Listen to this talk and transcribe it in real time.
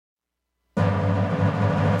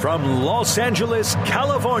from Los Angeles,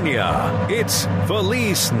 California, it's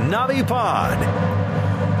Feliz Navipod.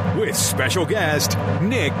 With special guest,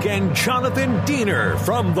 Nick and Jonathan Diener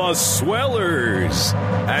from the Swellers.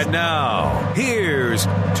 And now, here's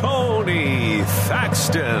Tony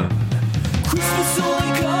Thaxton. Christmas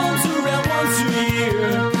only comes around once a year.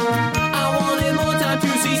 I wanted more time to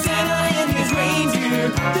see Santa and his reindeer.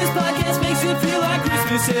 This podcast makes it feel like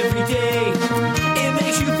Christmas every day. It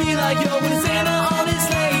makes you feel like you're with Santa on his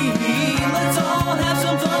sleigh. Let's all have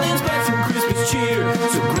some fun and spread some Christmas cheer.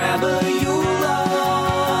 So grab a you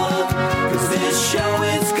love, 'cause this show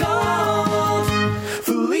is called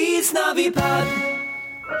Feliz Navipod.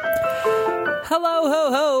 Hello,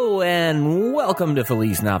 ho, ho, and welcome to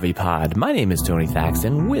Feliz Navipod. My name is Tony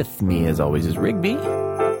Thaxton. With me, as always, is Rigby.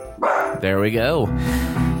 There we go.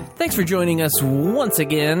 Thanks for joining us once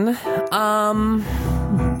again.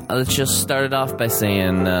 Let's just start it off by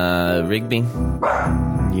saying, Rigby,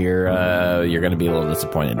 you're going to be a little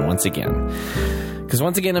disappointed once again. Because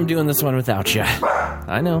once again, I'm doing this one without you.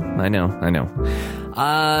 I know.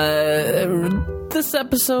 This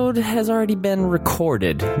episode has already been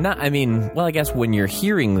recorded. I guess when you're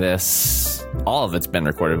hearing this, all of it's been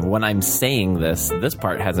recorded. When I'm saying this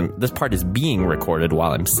part hasn't. This part is being recorded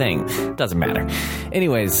while I'm saying. Doesn't matter.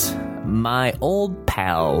 Anyways, my old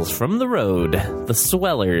pals from the road, the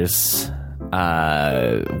Swellers,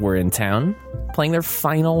 were in town playing their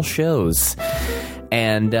final shows,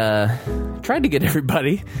 and tried to get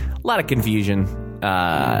everybody. A lot of confusion.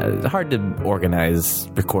 Hard to organize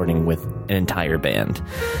recording with an entire band.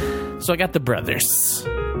 So I got the brothers.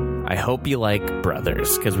 I hope you like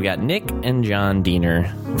brothers, because we got Nick and John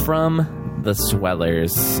Diener from the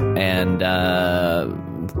Swellers, and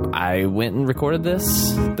I went and recorded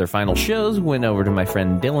their final shows, went over to my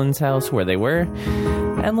friend Dylan's house where they were,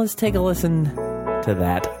 and let's take a listen to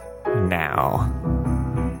that now.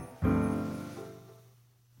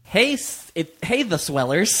 Hey, the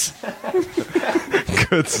Swellers.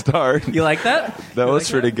 Good start. You like that? That was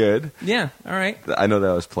pretty good. Yeah, all right. I know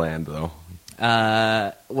that was planned, though.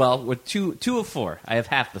 Well, with two of four. I have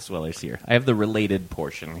half the Swellers here. I have the related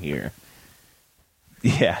portion here.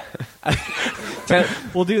 Yeah.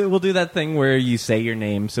 We'll do that thing where you say your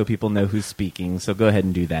name so people know who's speaking. So go ahead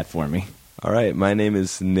and do that for me. All right. My name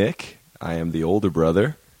is Nick. I am the older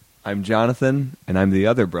brother. I'm Jonathan, and I'm the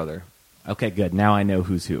other brother. Okay, good. Now I know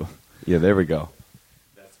who's who. Yeah, there we go.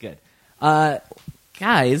 That's good.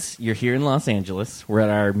 Guys, you're here in Los Angeles. We're at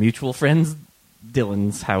our mutual friend's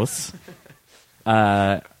Dylan's house.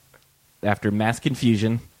 After mass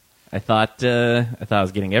confusion, I thought I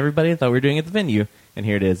was getting everybody. I thought we were doing it at the venue, and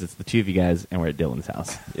here it is. It's the two of you guys, and we're at Dylan's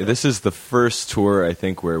house. Yeah, this is the first tour, I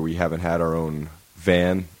think, where we haven't had our own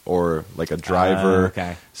van or like a driver.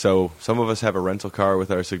 Okay. So some of us have a rental car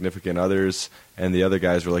with our significant others, and the other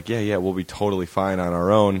guys were like, yeah, we'll be totally fine on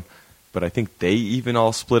our own. But I think they even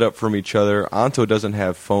all split up from each other. Anto doesn't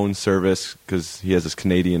have phone service because he has his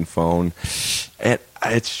Canadian phone. And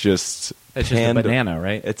it's just a banana,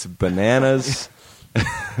 right? It's bananas.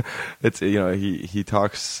 It's, he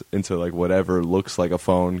talks into like whatever looks like a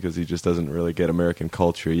phone because he just doesn't really get American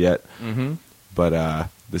culture yet. Mm-hmm. But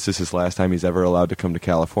this is his last time he's ever allowed to come to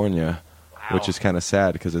California, which is kind of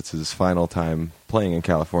sad because it's his final time playing in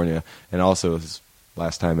California, and also his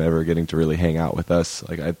last time ever getting to really hang out with us.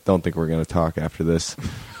 Like, I don't think we're going to talk after this.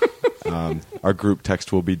 Our group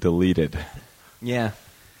text will be deleted. Yeah.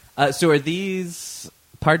 So are these,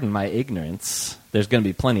 pardon my ignorance, there's going to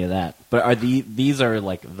be plenty of that, but are these are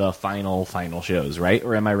like the final shows, right?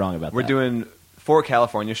 Or am I wrong about that? We're doing 4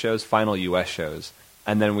 California shows, final U.S. shows,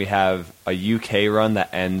 and then we have a UK run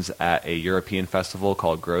that ends at a European festival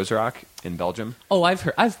called Grosrock in Belgium. Oh,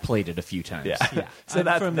 I've played it a few times. Yeah. So I'm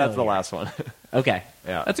that's familiar. the last one. Okay.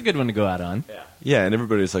 Yeah. That's a good one to go out on. Yeah, and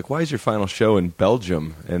everybody's like, why is your final show in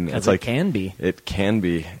Belgium? And it's like, it can be. It can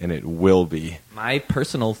be, and it will be. My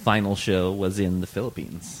personal final show was in the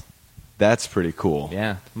Philippines. That's pretty cool.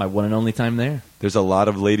 Yeah, my one and only time there. There's a lot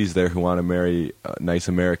of ladies there who want to marry nice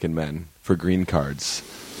American men for green cards.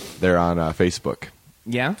 They're on Facebook.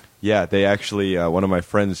 Yeah? Yeah, they actually, one of my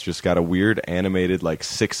friends just got a weird animated, like,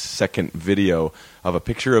 6-second video of a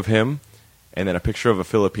picture of him, and then a picture of a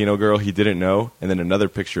Filipino girl he didn't know, and then another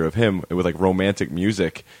picture of him with, like, romantic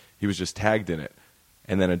music. He was just tagged in it.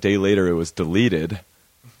 And then a day later, it was deleted.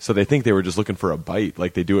 So they think they were just looking for a bite.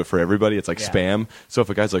 Like, they do it for everybody. It's like spam. So if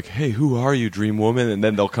a guy's like, hey, who are you, dream woman? And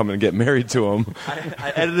then they'll come and get married to him.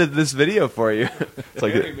 I edited this video for you. It's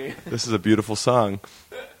like, this is a beautiful song.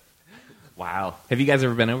 Wow. Have you guys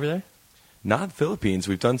ever been over there? Not Philippines.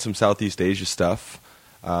 We've done some Southeast Asia stuff.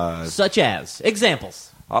 Such as?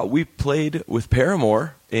 Examples. We played with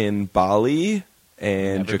Paramore in Bali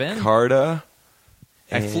and Never been. Jakarta.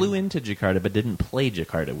 I and flew into Jakarta, but didn't play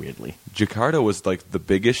Jakarta, weirdly. Jakarta was like the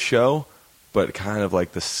biggest show, but kind of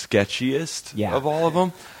like the sketchiest Yeah. of all of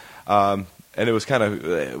them. And it was kind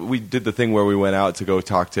of, we did the thing where we went out to go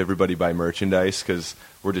talk to everybody, buy merchandise, because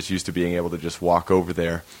we're just used to being able to just walk over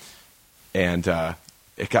there. And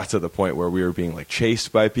it got to the point where we were being like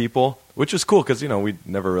chased by people, which was cool because, we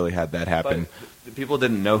never really had that happen. But the people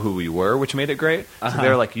didn't know who we were, which made it great. So they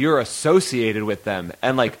were like, "You're associated with them,"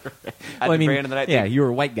 and like at the very end of the night, yeah, you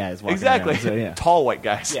were white guys walking exactly around, so, yeah. tall white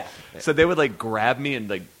guys. Yeah. So they would like grab me and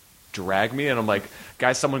like drag me, and I'm like,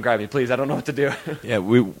 "Guys, someone grab me, please! I don't know what to do." Yeah,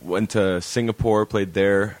 we went to Singapore, played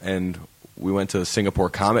there, and we went to Singapore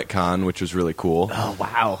Comic Con, which was really cool. Oh,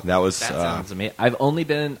 wow. That was That sounds amazing.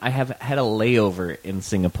 I have had a layover in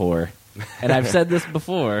Singapore, and I've said this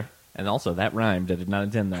before, and also that rhymed. I did not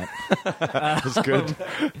intend that. that was good.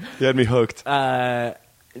 You had me hooked.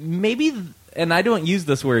 Maybe, and I don't use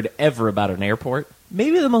this word ever about an airport,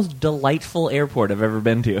 maybe the most delightful airport I've ever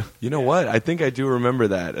been to. You know what? I think I do remember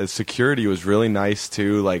that. Security was really nice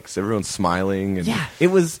too. Like everyone's smiling. And Yeah, it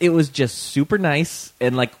was just super nice,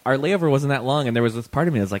 and like our layover wasn't that long, and there was this part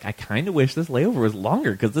of me that was like, I kind of wish this layover was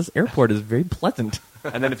longer because this airport is very pleasant.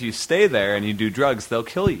 And then if you stay there and you do drugs, they'll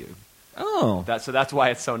kill you. Oh, So that's why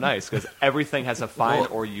it's so nice, because everything has a fine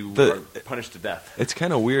or you the- are punished to death. It's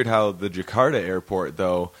kind of weird how the Jakarta airport,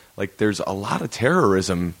 though, like there's a lot of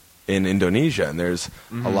terrorism in Indonesia, and there's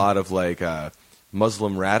a lot of like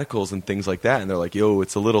Muslim radicals and things like that, and they're like, yo,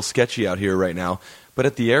 it's a little sketchy out here right now. But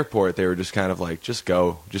at the airport, they were just kind of like, just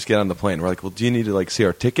go, just get on the plane. We're like, well, do you need to like see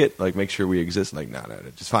our ticket, like make sure we exist? Like, no,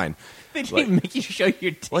 just fine. they didn't make you show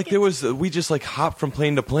your ticket. Like there was, we just like hopped from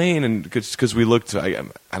plane to plane, and because we looked, I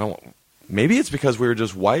don't. Maybe it's because we were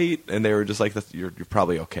just white, and they were just like, you're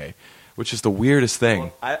probably okay, which is the weirdest thing.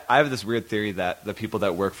 I have this weird theory that the people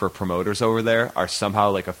that work for promoters over there are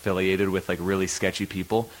somehow like affiliated with like really sketchy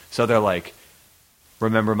people. So they're like,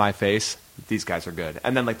 remember my face? These guys are good.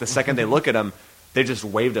 And then like the second they look at them, they just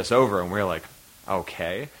waved us over, and we're like,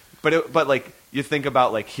 okay. But like you think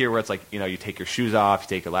about like here where it's like, you take your shoes off, you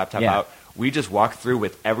take your laptop Yeah. out. We just walked through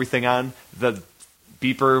with everything on. The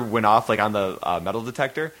beeper went off like on the metal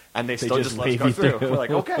detector, and they still just just let us wave go you through. through. We're like,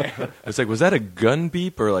 okay. It's like, was that a gun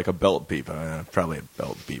beep or like a belt beep? Probably a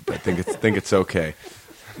belt beep. I think it's okay.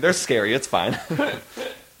 They're scary. It's fine. That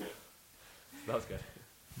was good.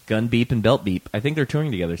 Gun beep and belt beep. I think they're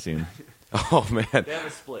touring together soon. Oh man, They have a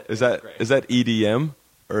split. is It's that great. is that EDM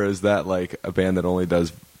or is that like a band that only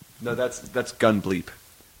does No, that's gun bleep.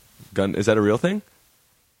 gun? Is that a real thing?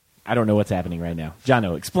 I don't know what's happening right now.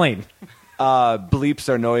 Jono, explain. Bleeps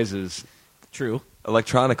are noises. True.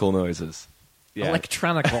 Electronical noises. Yeah.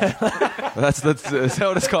 Electronical. That's is that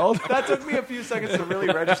what it's called? That took me a few seconds to really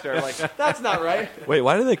register. Like, that's not right. Wait,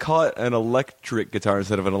 why do they call it an electric guitar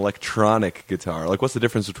instead of an electronic guitar? Like, what's the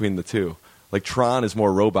difference between the two? Like, Tron is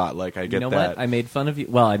more robot. Like, I get You know that. what? I made fun of you.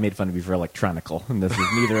 Well, I made fun of you for electronical, and this is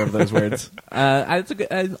neither of those words.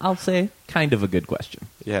 I'll say kind of a good question.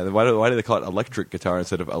 Yeah, then why do they call it electric guitar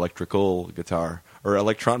instead of electrical guitar or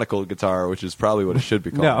electronical guitar, which is probably what it should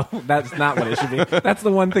be called? No, that's not what it should be. That's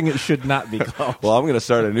the one thing it should not be called. Well, I'm going to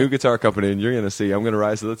start a new guitar company, and you're going to see. I'm going to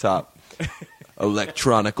rise to the top.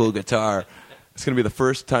 Electronical guitar. It's going to be the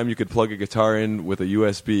first time you could plug a guitar in with a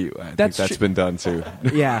USB. I think That's that's true. been done too.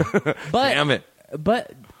 Yeah, but Damn it.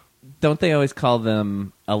 But don't they always call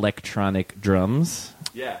them electronic drums?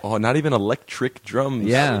 Yeah. Oh, not even electric drums.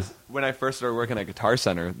 Yeah. When I first started working at Guitar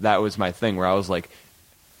Center, that was my thing where I was like,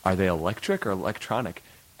 are they electric or electronic?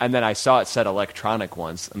 And then I saw it said electronic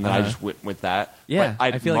once, and then I just went with that. Yeah,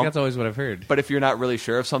 But I feel like that's always what I've heard. But if you're not really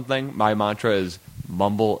sure of something, my mantra is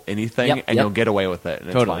mumble anything, Yep, and yep. you'll get away with it.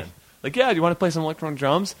 And Totally. It's fine. Like, yeah, do you want to play some electronic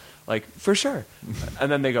drums? Like, for sure.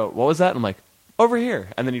 And then they go, what was that? And I'm like, over here.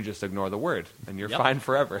 And then you just ignore the word, and you're fine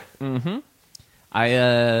forever.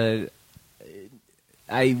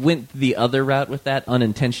 I went the other route with that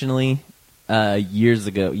unintentionally. Years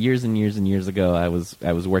and years ago, I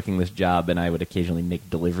was working this job, and I would occasionally make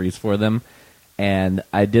deliveries for them. And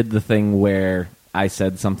I did the thing where I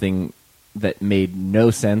said something that made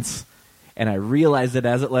no sense, and I realized it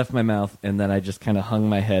as it left my mouth, and then I just kind of hung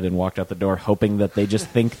my head and walked out the door, hoping that they just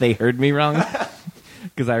think they heard me wrong.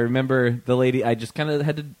 Because I remember the lady, I just kind of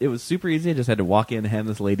had to, it was super easy. I just had to walk in, hand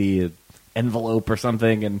this lady an envelope or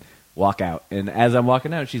something, and walk out. And as I'm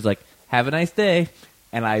walking out, she's like, have a nice day.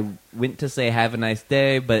 And I went to say, have a nice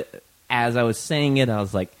day, but as I was saying it, I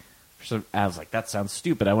was like, that sounds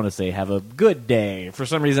stupid. I want to say, have a good day. For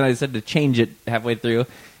some reason, I decided to change it halfway through.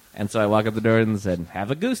 And so I walked out the door and said,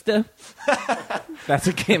 have a gusta. That's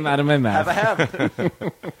what came out of my mouth.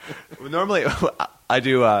 Normally, I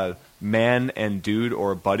do man and dude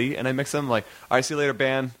or buddy, and I mix them. Like, all right, see you later,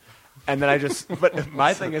 band. And then I just, but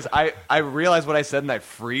my thing is, I realize what I said and I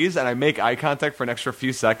freeze and I make eye contact for an extra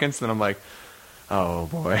few seconds, and I'm like, oh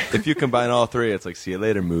boy. If you combine all three, it's like, see you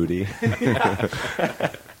later, Moody. I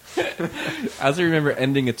also remember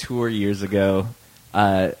ending a tour years ago.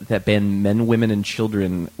 That band Men, Women, and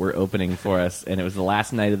Children were opening for us, and it was the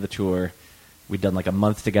last night of the tour. We'd done like a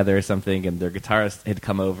month together or something, and their guitarist had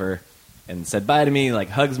come over and said bye to me, like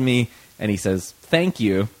hugs me, and he says, thank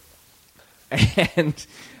you. And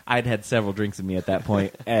I'd had several drinks in me at that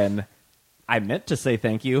point, and I meant to say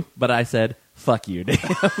thank you, but I said, fuck you, Dan.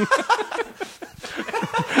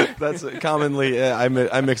 That's commonly, I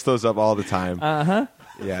mix those up all the time. Uh-huh.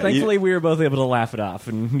 Yeah, Thankfully, we were both able to laugh it off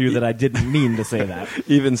and knew that I didn't mean to say that.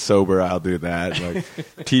 even sober, I'll do that.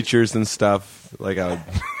 Like teachers and stuff, like I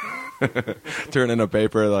would turn in a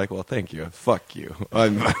paper, like, well, thank you, fuck you.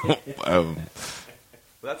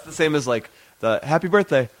 That's the same as like the happy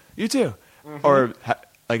birthday, you too, or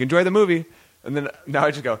like enjoy the movie, and then now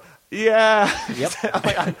I just go, yeah. Yep.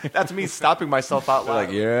 That's me stopping myself out loud.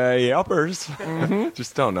 Like, yeah, yuppers.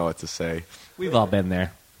 Just don't know what to say. We've all been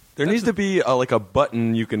there. There needs to be like a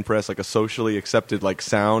button you can press, like a socially accepted like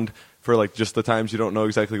sound for like just the times you don't know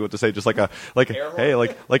exactly what to say. Just like hey,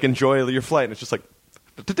 like enjoy your flight, and it's just like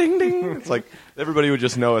ding ding. It's like everybody would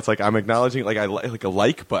just know. It's like I'm acknowledging. Like I like a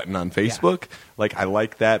like button on Facebook. Yeah. Like I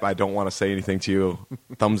like that, but I don't want to say anything to you.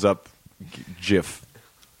 Thumbs up, GIF.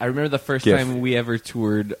 I remember the first GIF. time we ever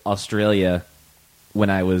toured Australia when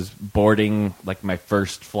I was boarding like my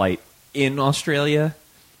first flight in Australia.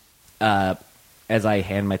 As I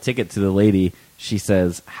hand my ticket to the lady, she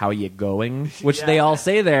says, "How you going?" Which they all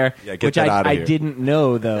say there, Yeah, get which that out of I here. didn't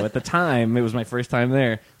know, though. At the time, it was my first time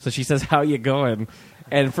there. So she says, "How you going?"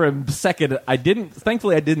 And for a second,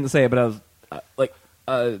 thankfully I didn't say it, but I was like,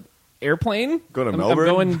 airplane? Going to I'm Melbourne?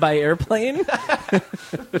 going by airplane?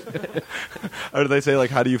 Or do they say like,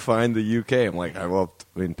 how do you find the UK? I'm like,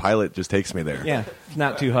 Pilot just takes me there. Yeah, it's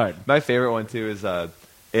not too hard. My favorite one too is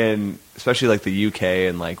in especially like the UK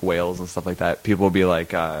and like Wales and stuff like that. People will be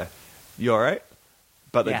like, "You all right?"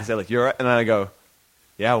 But like Yeah. they say like, "You're all right," and then I go,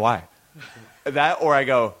 "Yeah, why?" That or I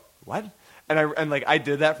go, "What?" And like I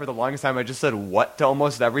did that for the longest time. I just said "what" to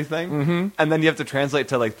almost everything, and then you have to translate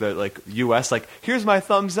to like the like US like, "Here's my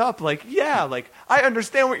thumbs up." Like, yeah, like I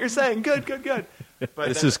understand what you're saying. Good. But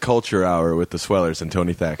This then- is Culture Hour with the Swellers and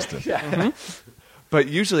Tony Thaxton. yeah. But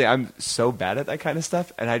usually I'm so bad at that kind of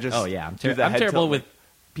stuff, and I just Oh, yeah. I'm do the I'm head terrible tilt, with like-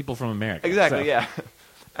 people from America. Exactly, so. yeah.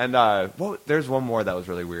 And there's one more that was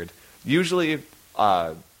really weird. Usually,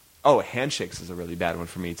 handshakes is a really bad one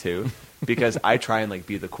for me too, because I try and like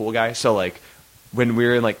be the cool guy. So like when we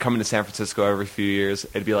were like coming to San Francisco every few years,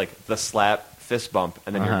 it'd be like the slap, fist bump,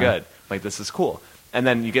 and then you're good. Like this is cool. And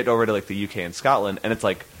then you get over to like the UK and Scotland, and it's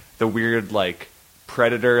like the weird like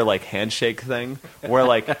predator like handshake thing where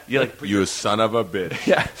like you like put You son of a bitch.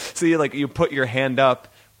 yeah. So you put your hand up,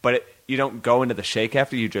 but you don't go into the shake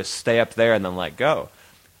after. You just stay up there and then let go.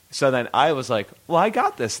 So then I was like, well, I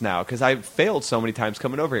got this now because I failed so many times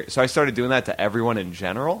coming over here. So I started doing that to everyone in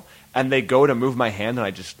general. And they go to move my hand and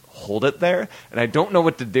I just hold it there. And I don't know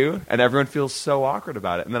what to do. And everyone feels so awkward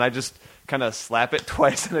about it. And then I just kind of slap it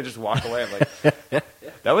twice and I just walk away. I'm like,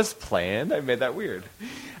 that was planned. I made that weird.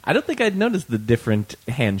 I don't think I'd noticed the different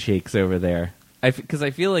handshakes over there. Because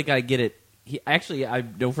I feel like I get it. Actually, I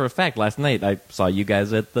know for a fact, last night, I saw you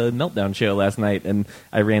guys at the Meltdown show last night, and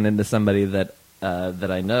I ran into somebody that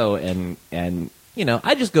I know, and you know,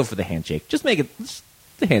 I just go for the handshake. Just make it just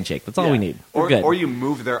the handshake. That's all we need. We're good. Or you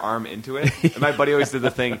move their arm into it. And my buddy always did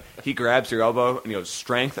the thing. He grabs your elbow and he goes,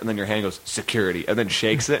 strength, and then your hand goes, security, and then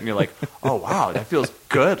shakes it, and you're like, oh, wow, that feels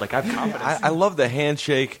good. Like, I have confidence. I love the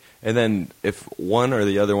handshake, and then if one or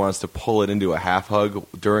the other wants to pull it into a half hug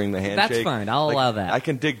during the handshake, That's fine. I'll allow that. I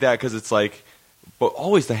can dig that because it's like, but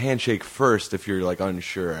always the handshake first if you're like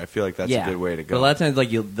unsure. I feel like that's a good way to go. But a lot of times,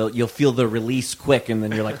 like you'll feel the release quick, and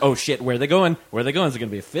then you're like, "Oh shit, where are they going? Where are they going? Is it going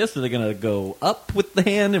to be a fist? Are they going to go up with the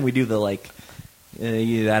hand?" And we do the like, I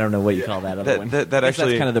don't know what you call that other one. That I guess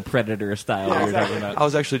actually- that's kind of the predator style we were talking about. I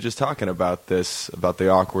was actually just talking about this, about the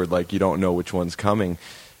awkward, like you don't know which one's coming.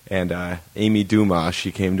 And Amy Dumas,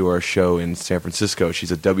 she came to our show in San Francisco.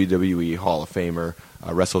 She's a WWE Hall of Famer,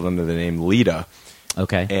 wrestled under the name Lita.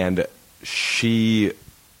 Okay. And she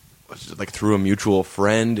was just, like, through a mutual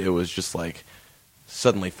friend, it was just like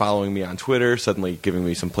suddenly following me on Twitter, suddenly giving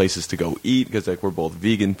me some places to go eat because like we're both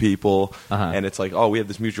vegan people, and it's like, oh, we have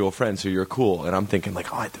this mutual friend, so you're cool. And I'm thinking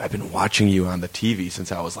like, oh, I've been watching you on the TV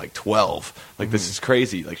since I was like 12. Like this is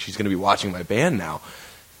crazy. Like she's going to be watching my band now.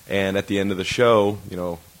 And at the end of the show, you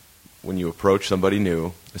know, when you approach somebody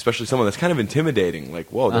new, especially someone that's kind of intimidating,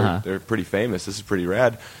 like, whoa, they're pretty famous. This is pretty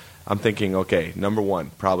rad. I'm thinking, okay, number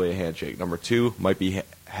 1, probably a handshake. Number 2, might be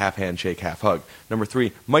half handshake, half hug. Number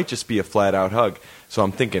 3, might just be a flat-out hug. So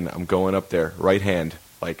I'm thinking I'm going up there, right hand,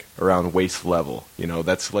 like around waist level. You know,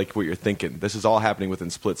 that's like what you're thinking. This is all happening within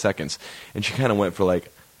split seconds. And she kind of went for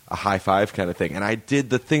like a high five kind of thing. And I did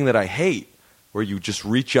the thing that I hate, where you just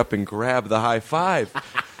reach up and grab the high five.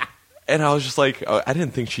 And I was just like, I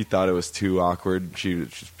didn't think she thought it was too awkward. She was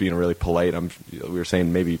just being really polite. We were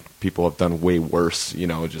saying maybe people have done way worse, you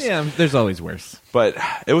know. Just Yeah, there's always worse. But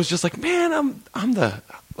it was just like, man,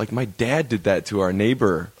 like my dad did that to our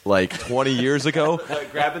neighbor like 20 years ago.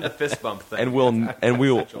 Grabbing the fist bump thing. And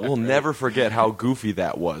we'll never forget how goofy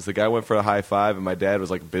that was. The guy went for a high five, and my dad was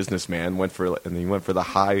like a businessman, and he went for the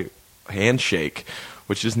high handshake,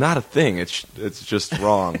 which is not a thing. It's just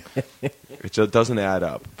wrong. It just doesn't add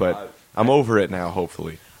up. But I'm over it now,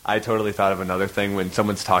 hopefully. I totally thought of another thing when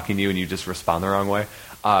someone's talking to you and you just respond the wrong way.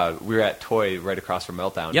 We were at Toy right across from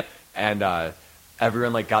Meltdown. Yep. And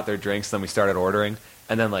everyone like got their drinks, then we started ordering.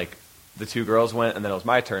 And then like the 2 girls went, and then it was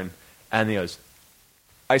my turn. And he goes,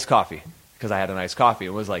 iced coffee. Because I had an iced coffee. It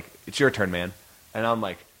was like, it's your turn, man. And I'm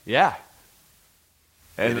like, yeah.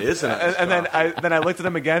 And It is an iced and then I looked at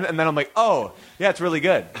him again, and then I'm like, oh, yeah, it's really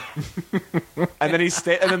good. And then he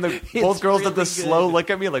stayed, and then both girls did the slow look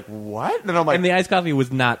at me like, what? And then I'm like, And the iced coffee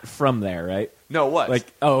was not from there, right? no, what? Like,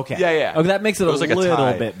 oh, okay. Yeah, yeah. Oh, that makes it, It was like little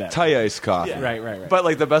a Thai, bit better. Thai iced coffee. Yeah. Right. But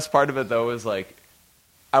like the best part of it though was like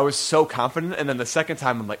I was so confident, and then the second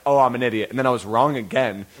time I'm like, oh, I'm an idiot, and then I was wrong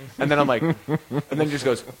again, and then I'm like, and then he just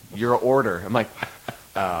goes, your order. I'm like,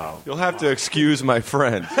 oh, You'll have to excuse my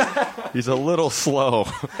friend. He's a little slow.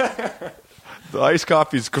 The iced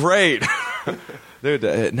coffee's great.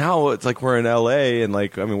 Dude, now it's like we're in L.A. and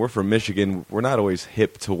like, I mean, we're from Michigan. We're not always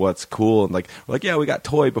hip to what's cool. And like, we're like, yeah, we got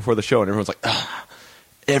Toy before the show. And everyone's like,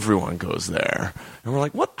 everyone goes there. And we're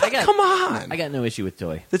like, what the? Come on. I got no issue with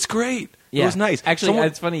Toy. It's great. Yeah. It was nice. Actually,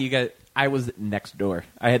 it's funny. I was next door.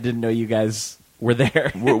 I didn't know you guys were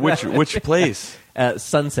there. Which place?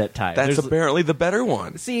 Sunset Thai. That's apparently the better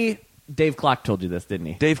one. See, Dave Clock told you this, didn't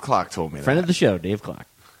he? Dave Clock told me Friend that. of the show, Dave Clock.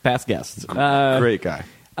 Past guest. Great guy.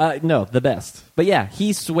 No, the best. But yeah,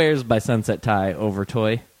 he swears by Sunset Thai over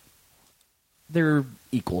Toy. They're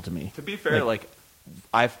equal to me. to be fair, like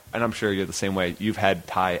and I'm sure you're the same way. You've had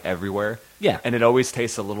Thai everywhere, Yeah. and it always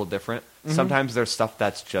tastes a little different. Sometimes there's stuff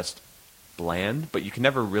that's just bland, but you can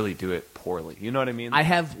never really do it poorly. You know what I mean? I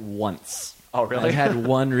have once. Oh, really? I had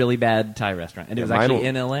one really bad Thai restaurant, and it was Mine actually w-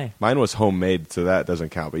 in L.A. Mine was homemade, so that doesn't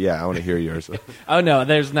count. But yeah, I want to hear yours. Oh, no,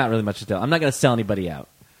 there's not really much to tell. I'm not going to sell anybody out.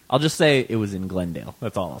 I'll just say it was in Glendale.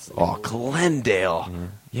 That's all I'll say. Oh, Glendale.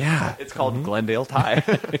 Yeah. It's called Glendale Thai.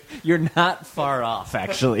 You're not far off,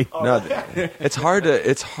 actually. No, it's hard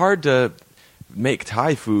to make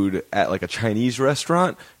Thai food at like a Chinese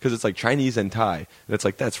restaurant because it's like Chinese and Thai. And it's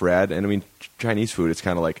like, that's rad. And I mean, Chinese food, it's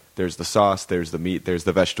kind of like there's the sauce, there's the meat, there's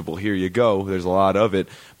the vegetable. Here you go. There's a lot of it.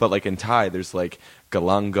 But like in Thai, there's like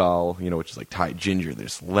galangal, which is like Thai ginger.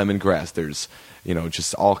 There's lemongrass. There's,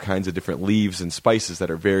 just all kinds of different leaves and spices that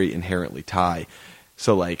are very inherently Thai.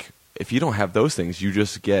 So like, if you don't have those things, you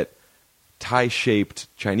just get Thai-shaped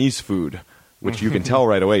Chinese food, which you can tell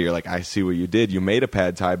right away. You're like, I see what you did. You made a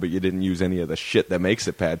pad Thai, but you didn't use any of the shit that makes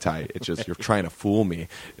it pad Thai. It's just you're trying to fool me.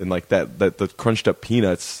 And like the crunched up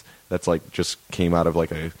peanuts, that's like just came out of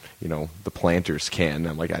like a the Planters can.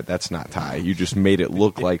 I'm like, that's not Thai. You just made it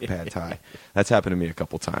look like pad Thai. That's happened to me a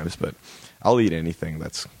couple times, but I'll eat anything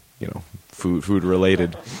that's food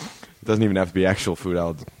related. It doesn't even have to be actual food.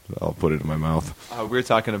 I'll put it in my mouth. We were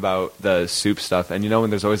talking about the soup stuff, and when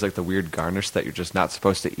there's always like the weird garnish that you're just not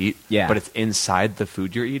supposed to eat, Yeah. but it's inside the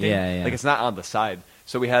food you're eating. Yeah. Like it's not on the side.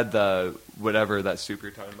 So we had the whatever that soup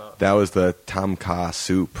you're talking about. That was the Tom Kha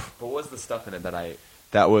soup. What was the stuff in it that I ate?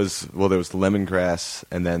 That was, there was lemongrass,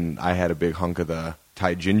 and then I had a big hunk of the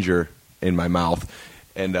Thai ginger in my mouth.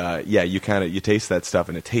 And you taste that stuff,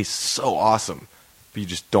 and it tastes so awesome, but you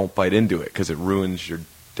just don't bite into it because it ruins your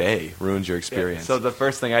day, ruins your experience. So the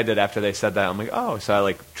first thing I did after they said that, I'm like, oh, so I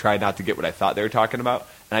like tried not to get what I thought they were talking about,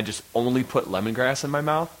 and I just only put lemongrass in my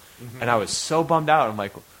mouth, and I was so bummed out. I'm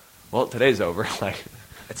like, well, today's over. Like,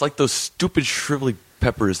 It's like those stupid shrivelly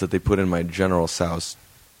peppers that they put in my General Tso's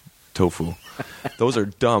tofu. Those are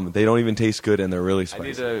dumb. They don't even taste good, and they're really I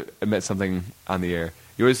need spicy. to admit something on the air.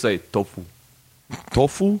 You always say tofu.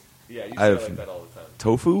 Tofu? Yeah, you I say have- it like that all the time.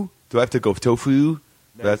 Tofu? Do I have to go tofu?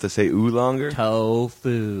 Do I have to say ooh longer?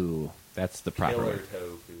 Tofu. That's the proper Killer word.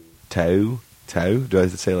 tofu. Tau? Do I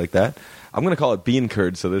have to say it like that? I'm going to call it bean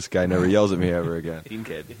curd so this guy never yells at me ever again. Bean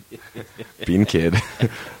kid. Bean kid.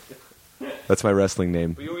 That's my wrestling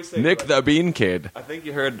name. you always say, Nick like- the Bean Kid. I think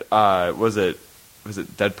you heard. Was it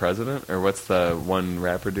Dead President or what's the one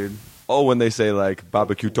rapper dude? Oh, when they say like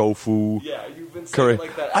barbecue tofu. Yeah, you've been saying Curry. it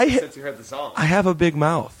like that I- since you heard the song. I have a big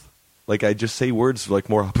mouth. Like I just say words like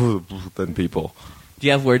more than people. Do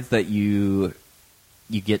you have words that you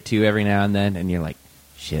get to every now and then, and you're like,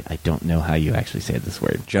 shit, I don't know how you actually say this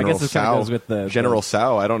word. General I guess this kind of Sow. goes with the General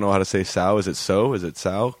Sow. I don't know how to say sow. Is it so? Is it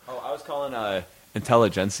sow? Oh, I was calling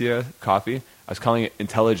Intelligentsia coffee. I was calling it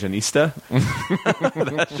Intelligenista.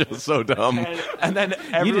 That's just so dumb. And then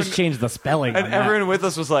everyone, You just changed the spelling. and on that. everyone with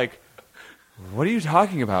us was like, "What are you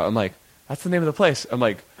talking about?" I'm like, "That's the name of the place." I'm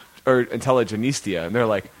like, or Intelligenistia, and they're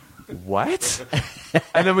like, "What?"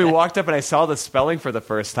 And then we walked up and I saw the spelling for the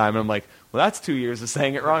first time, and I'm like, "Well, that's 2 years of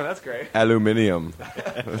saying it wrong. That's great." Aluminium.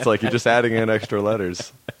 It's like you're just adding in extra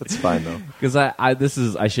letters. That's fine though. Because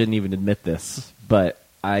I shouldn't even admit this, but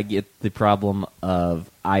I get the problem of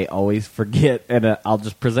I always forget, and I'll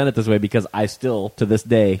just present it this way because I still, to this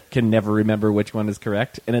day, can never remember which one is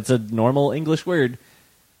correct, and it's a normal English word.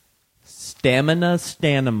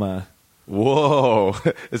 Stamina. Whoa.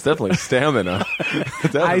 It's definitely stamina.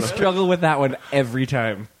 I struggle with that one every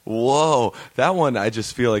time. Whoa. That one I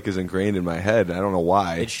just feel like is ingrained in my head. I don't know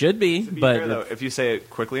why. It should be, To be but fair, though, if you say it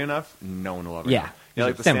quickly enough, no one will ever. Yeah. know. You know,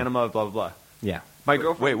 like the Stamina. Stanima, blah blah blah. yeah, My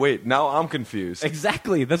girlfriend. Wait. Now I'm confused.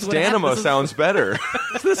 exactly. That's what Stanima happens. sounds better.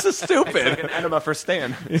 This is stupid. Like an enema for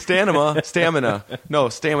Stan. Stamina. No,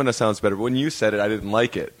 stamina sounds better. But when you said it, I didn't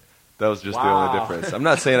like it. That was just the only Wow. difference. I'm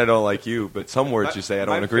not saying I don't like you, but some words you say I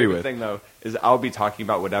don't My agree favorite with. thing though is I'll be talking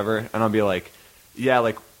about whatever, and I'll be like, yeah,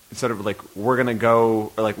 like instead of like we're gonna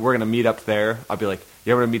go or like we're gonna meet up there, I'll be like,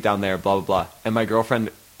 yeah, we're gonna meet down there, blah blah blah. And my girlfriend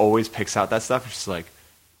always picks out that stuff. She's like,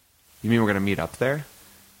 you mean we're gonna meet up there?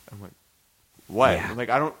 I'm like, what? Yeah. I'm like,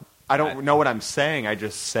 I don't know what I'm saying. I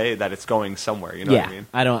just say that it's going somewhere. You know Yeah, what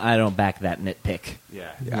I mean? I don't back that nitpick. Yeah.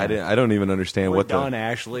 I don't even understand We're what done, the.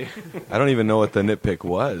 Ashley. I don't even know what the nitpick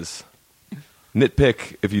was.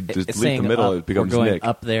 Nitpick. If you It's delete the saying middle, up, it becomes we're going Nick.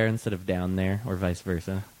 up there instead of down there, or vice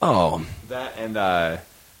versa. Oh, That and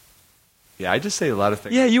yeah, I just say a lot of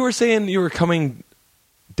things. yeah. You were saying you were coming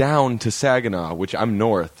down to Saginaw, which I'm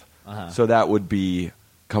north, so that would be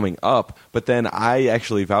coming up. But then I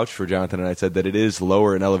actually vouched for Jonathan, and I said that it is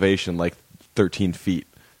lower in elevation, like 13 feet.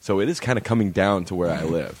 So it is kind of coming down to where I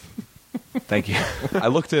live. Thank you. I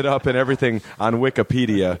looked it up and everything on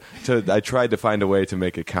Wikipedia. I tried to find a way to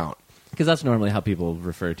make it count. Because that's normally how people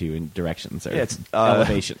refer to in directions or Yeah, it's,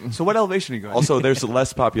 elevation. So what elevation are you going? Also, there's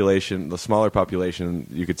less population, the smaller population.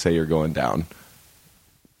 You could say you're going down.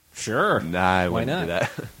 Sure. nah, I Why wouldn't do not?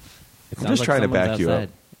 that. It I'm sounds just trying to someone's back you up. outside.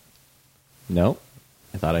 Nope.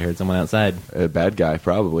 I thought I heard someone outside. A bad guy,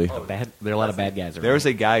 probably. There are a lot of bad guys around. There was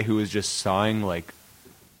a guy who was just sawing like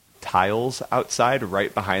tiles outside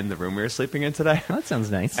right behind the room we were sleeping in today. Oh, that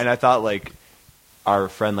sounds nice. And I thought like our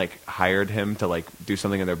friend like hired him to like do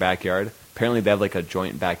something in their backyard. Apparently they have like a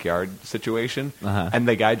joint backyard situation. Uh-huh. And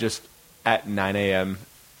the guy just at 9 a.m.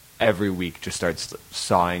 every week just starts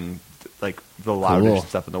sawing like the loudest Cool.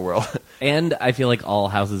 stuff in the world. And I feel like all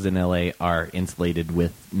houses in LA are insulated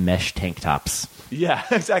with mesh tank tops. Yeah,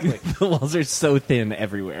 exactly. The walls are so thin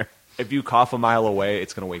everywhere. If you cough a mile away,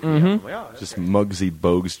 it's going to wake me up. I'm like, oh, that's Just great. Muggsy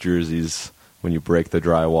Bogues jerseys when you break the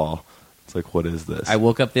drywall. It's like, what is this? I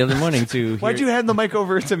woke up the other morning to Why'd you hand the mic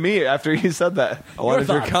over to me after you said that? I wanted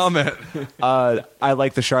your thoughts? comment. I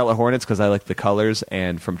like the Charlotte Hornets because I like the colors,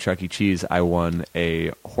 and from Chuck E. Cheese, I won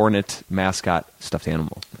a Hornet mascot stuffed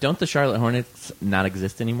animal. Don't the Charlotte Hornets not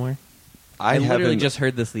exist anymore? I literally haven't just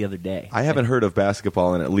heard this the other day. I haven't heard of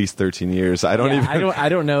basketball in at least 13 years. I don't Yeah, even. I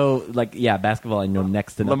don't know. Like, yeah, basketball. I know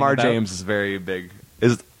next to nothing Lamar about. James is very big.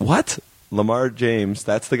 Is what? Lamar James?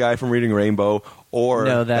 That's the guy from Reading Rainbow, or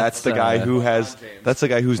No, that's that's, the guy who has. James. That's the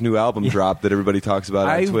guy whose new album dropped that everybody talks about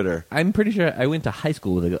on Twitter. I'm pretty sure I went to high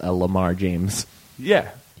school with a Lamar James. Yeah,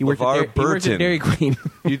 He worked, LeVar at, he worked Burton. at Dairy Queen.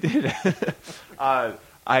 you did.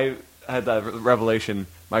 I had that revelation.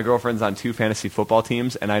 My girlfriend's on 2 fantasy football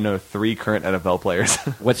teams, and I know 3 current NFL players.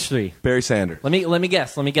 What's 3? Barry Sanders. Let me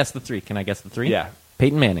guess. Let me guess the 3. Can I guess the 3? Yeah.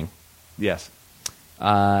 Peyton Manning. Yes,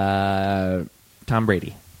 Tom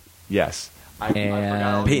Brady. yes. I forgot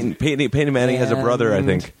all And these- Peyton Manning has a brother, I And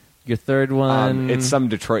think. Your third one. It's some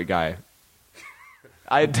Detroit guy.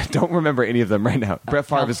 I don't remember any of them right now. Brett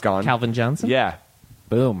Favre is gone. Calvin Johnson? Yeah,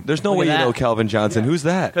 Boom. There's no Look way at you that. know Calvin Johnson. Who's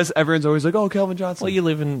that? because everyone's always like, "Oh, Calvin Johnson." Well, you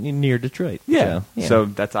live in near Detroit. yeah. So, yeah. So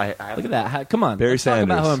that's I Look at that. Come on. Barry Let's talk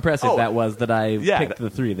about Sanders. how impressive Oh. that was that I Yeah. picked the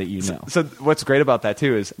 3 that you know. So what's great about that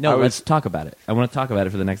too is No, I let's was talk about it. I want to talk about it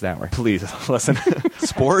for the next hour. please listen.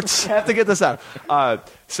 Sports? I have to get this out.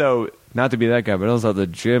 So not to be that guy, but I was at the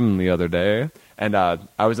gym the other day, And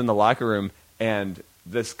I was in the locker room, and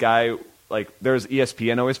this guy, like, there's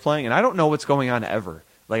ESPN always playing, and I don't know what's going on ever.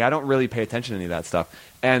 Like, I don't really pay attention to any of that stuff.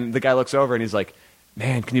 And the guy looks over, and he's like,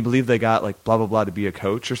 man, can you believe they got, like, blah, blah, blah to be a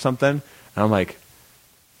coach or something? And I'm like,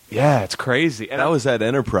 yeah, it's crazy. And That was at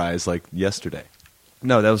Enterprise, like, yesterday.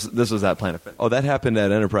 No, this was at Planet Fitness. Oh, that happened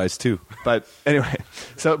at Enterprise, too. But anyway,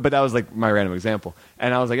 but that was like my random example.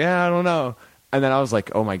 And I was like, yeah, I don't know. And then I was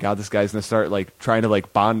like, oh my God, this guy's going to start like trying to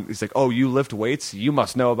like bond. He's like, oh, you lift weights? You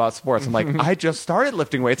must know about sports. I'm like, I just started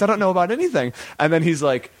lifting weights. I don't know about anything. And then he's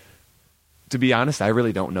like, to be honest, I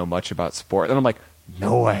really don't know much about sport. And I'm like,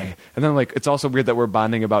 no way. And then like, it's also weird that we're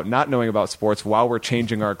bonding about not knowing about sports while we're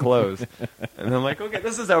changing our clothes. And I'm like, okay,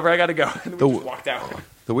 this is over. I got to go. And we just walked out.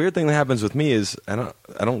 The weird thing that happens with me is I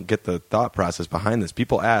don't get the thought process behind this.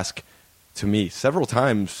 People ask to me several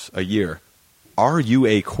times a year, are you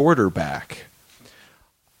a quarterback?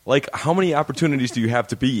 Like, how many opportunities do you have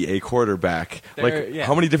to be a quarterback?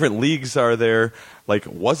 How many different leagues are there? Like,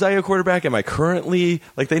 was I a quarterback? Am I currently?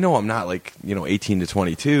 Like, they know I'm not, like, 18 to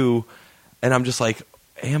 22. And I'm just like,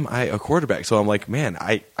 am I a quarterback? So I'm like, man,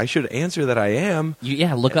 I should answer that I am.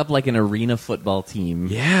 Look up, like, an arena football team.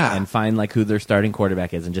 Yeah. And find, like, who their starting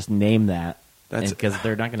quarterback is and just name that. That's- Because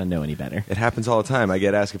they're not going to know any better. It happens all the time. I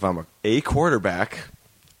get asked if I'm a quarterback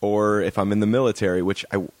or if I'm in the military, which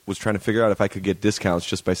I was trying to figure out if I could get discounts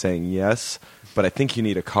just by saying yes. But I think you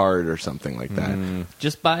need a card or something like that.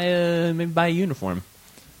 Just maybe buy a uniform.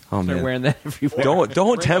 Oh, Start man. wearing that everywhere.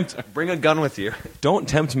 Bring a gun with you. Don't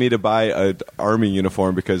tempt me to buy an army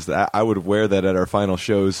uniform because I would wear that at our final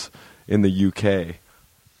shows in the UK.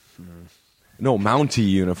 No, Mountie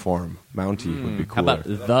uniform. Mountie would be How cooler. about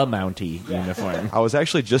the Mountie uniform? I was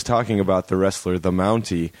actually just talking about the wrestler, the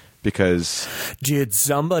Mountie, because Did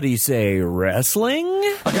somebody say wrestling?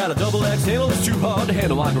 I got a double X handle that's too hard to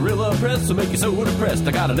handle. My gorilla press will make you so depressed.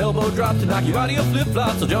 I got an elbow drop to knock you out of your flip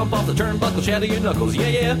flops. So jump off the turnbuckle, shatter your knuckles. Yeah,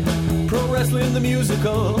 yeah. Pro wrestling the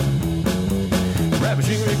musical.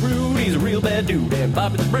 Ravishing Rick Rude, he's a real bad dude. And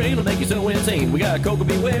Bobby the Brain will make you so insane. We got Coco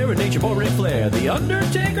Beware and Nature Boy Ric Flair. The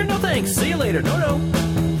Undertaker, no thanks. See you later. No.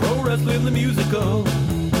 Pro wrestling the musical.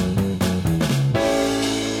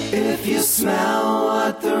 If you smell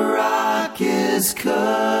what the Rock is cooking.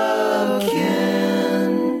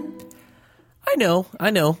 I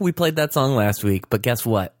know. We played that song last week, but guess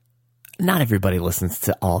what? Not everybody listens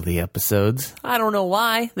to all the episodes. I don't know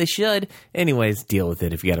why. They should. Anyways, deal with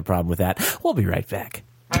it if you got a problem with that. We'll be right back.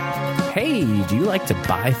 Hey, do you like to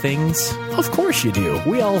buy things? Of course you do.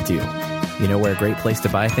 We all do. You know where a great place to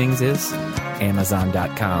buy things is?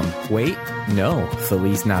 Amazon.com. Wait, no,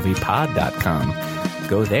 FelizNaviPod.com.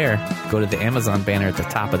 Go there, go to the Amazon banner at the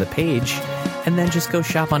top of the page, and then just go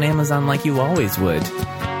shop on Amazon like you always would.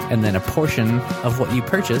 And then a portion of what you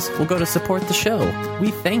purchase will go to support the show.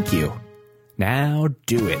 We thank you. Now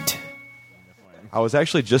do it. I was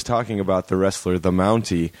actually just talking about the wrestler, the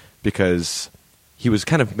Mountie, because he was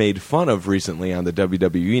kind of made fun of recently on the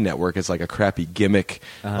WWE network as like a crappy gimmick.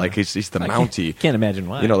 Like he's the Mountie. Can't imagine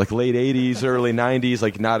why. Like late 80s, early 90s,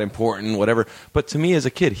 like not important, whatever. But to me as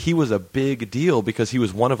a kid, he was a big deal because he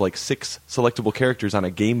was one of like 6 selectable characters on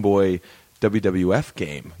a Game Boy WWF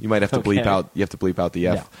game. You might have to bleep out. You have to bleep out the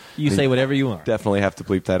F. Yeah. You say whatever you want. Definitely have to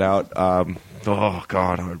bleep that out. Oh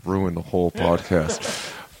God, I ruined the whole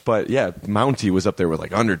podcast. But yeah, Mountie was up there with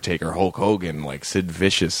like Undertaker, Hulk Hogan, like Sid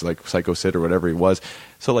Vicious, like Psycho Sid or whatever he was.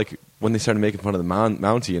 So like when they started making fun of the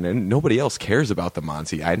Mountie, and then nobody else cares about the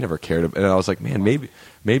Mountie. I never cared, and I was like, man,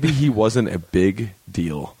 maybe he wasn't a big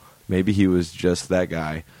deal. Maybe he was just that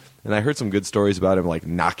guy. And I heard some good stories about him, like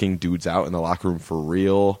knocking dudes out in the locker room for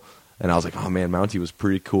real. And I was like, oh man, Mountie was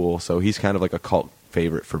pretty cool. So he's kind of like a cult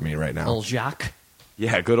favorite for me right now. Old Jacques.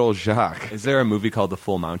 Yeah, good old Jacques. Is there a movie called The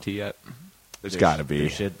Full Mountie yet? There's got to be. There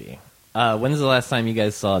should be. When's the last time you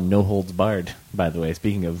guys saw No Holds Barred, by the way,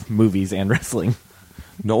 speaking of movies and wrestling?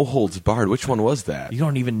 No Holds Barred. Which one was that? You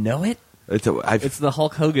don't even know it? It's the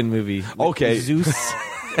Hulk Hogan movie. Okay. Zeus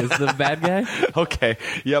is the bad guy. Okay.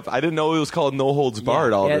 Yep. I didn't know it was called No Holds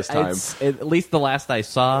Barred this time. At least the last I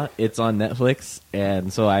saw, it's on Netflix,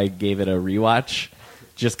 and so I gave it a rewatch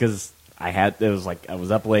just because I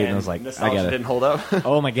was up late and I was like, didn't hold up.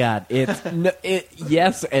 Oh my God.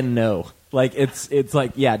 Yes and no. Like it's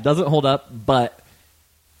like, yeah, it doesn't hold up, but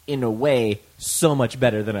in a way, so much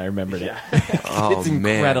better than I remembered it. Oh, it's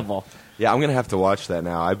incredible. Man. Yeah, I'm gonna have to watch that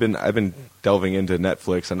now. I've been delving into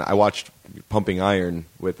Netflix, and I watched Pumping Iron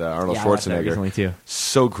with Arnold I watched that Schwarzenegger. recently too.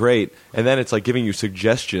 So great, and then it's like giving you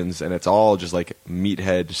suggestions, and it's all just like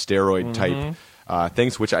meathead steroid type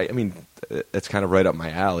things, which I mean, it's kind of right up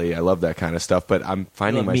my alley. I love that kind of stuff, but I'm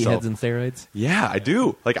finding myself. Meatheads and steroids. Yeah, I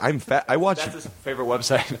do. Like, I'm fat. I watch That's his favorite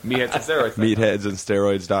website, Meatheads and Steroids.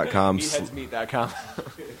 meatheadsandsteroids.com. Meatheadsmeat.com.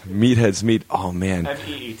 Meatheads meat. Oh man.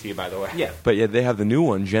 MEET, by the way. Yeah. But yeah, they have the new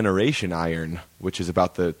one, Generation Iron, which is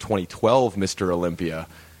about the 2012 Mr. Olympia,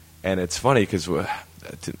 and it's funny because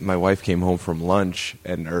my wife came home from lunch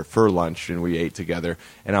for lunch, and we ate together.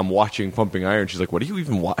 And I'm watching Pumping Iron. She's like, "What are you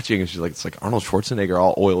even watching?" And she's like, "It's like Arnold Schwarzenegger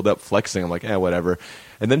all oiled up, flexing." I'm like, whatever."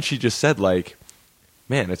 And then she just said, like,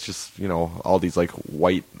 "Man, it's just all these like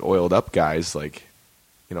white oiled up guys. Like,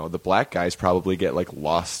 the black guys probably get like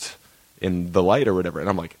lost in the light or whatever." And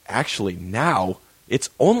I'm like, "Actually, now it's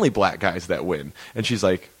only black guys that win." And she's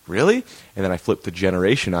like, "Really?" And then I flipped to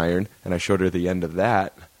Generation Iron, and I showed her the end of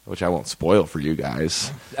that, which I won't spoil for you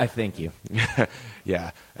guys. I thank you.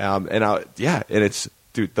 Yeah. And it's,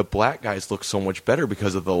 dude, the black guys look so much better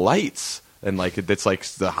because of the lights. And like, it's like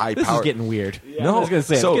the high This power. is getting weird. Yeah. No, I was going to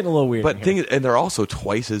say, it's getting a little weird. But and they're also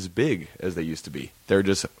twice as big as they used to be. They're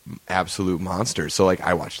just absolute monsters. So like,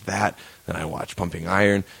 I watched that, then I watched Pumping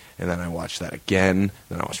Iron, and then I watched that again,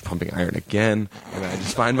 then I watched Pumping Iron again, and I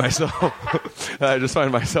just find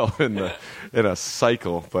myself in a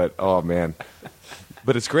cycle. But oh man.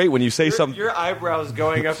 But it's great when you say something. Your eyebrows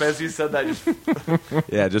going up as you said that.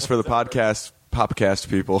 Yeah, just for the popcast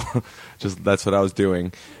people. Just that's what I was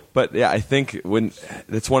doing. But yeah, I think when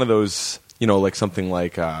it's one of those, like something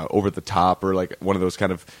like Over the Top, or like one of those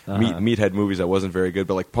kind of meathead movies that wasn't very good.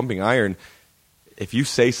 But like Pumping Iron, if you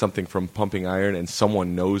say something from Pumping Iron and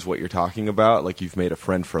someone knows what you're talking about, like you've made a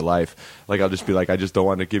friend for life. Like I'll just be like, I just don't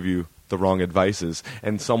want to give you the wrong advices,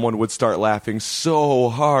 and someone would start laughing so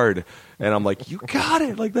hard, and I'm like, you got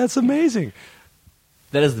it, like that's amazing.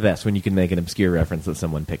 That is the best, when you can make an obscure reference that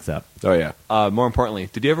someone picks up. Oh yeah. More importantly,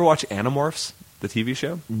 did you ever watch Animorphs, the TV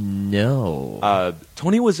show? No.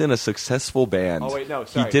 Tony was in a successful band. Oh, wait, no,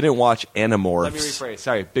 sorry. He didn't watch Animorphs. Let me rephrase.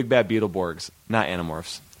 Sorry, Big Bad Beetleborgs, not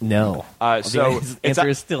Animorphs. No. So the answer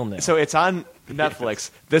is still no. So it's on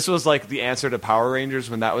Netflix. This was like the answer to Power Rangers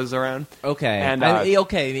when that was around. Okay. And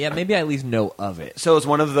yeah, maybe I at least know of it. So it's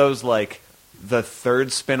one of those like the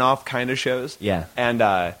third spin-off kind of shows. Yeah. And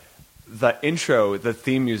the intro, the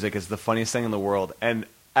theme music is the funniest thing in the world. And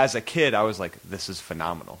as a kid, I was like, this is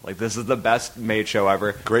phenomenal. Like, this is the best made show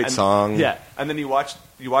ever. Great song. Yeah. And then you watch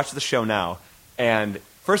the show now, and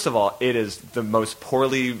first of all, it is the most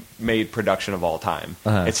poorly made production of all time.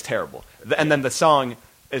 It's terrible. And then the song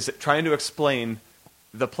is trying to explain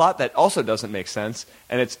the plot that also doesn't make sense,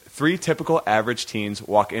 and it's three typical average teens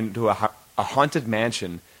walk into a haunted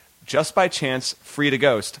mansion just by chance, freed a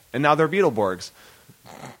ghost, and now they're Beetleborgs.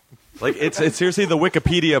 Like it's seriously the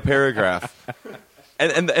Wikipedia paragraph.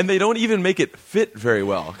 And they don't even make it fit very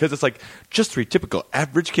well, because it's like just three typical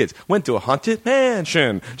average kids went to a haunted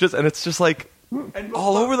mansion, and it's just like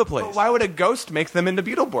all over the place. But why would a ghost make them into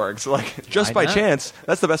Beetleborgs? Like just by chance.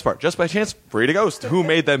 That's the best part. Just by chance, freed a ghost. Who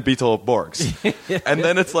made them Beetleborgs? And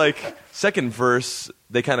then it's like second verse,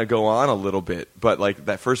 they kind of go on a little bit, but like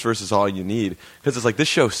that first verse is all you need, because it's like, this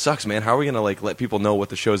show sucks, man. How are we gonna like let people know what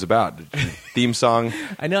the show's about? Theme song.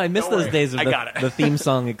 I know. I miss those days of the theme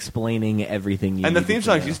song explaining everything. You and the needed theme to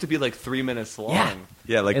songs know. used to be like 3 minutes long. Yeah.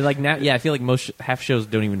 Yeah, like And like now, yeah, I feel like most half shows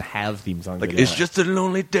don't even have theme songs. like anymore. it's just a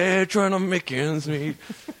lonely dad trying to make ends meet,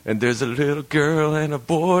 and there's a little girl and a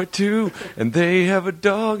boy too, and they have a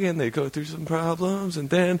dog and they go through some problems, and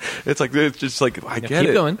then it's just like I get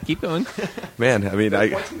it. Keep going. Man, I mean,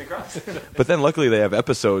 but then luckily they have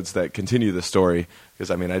episodes that continue the story, because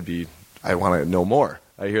I mean, I want to know more.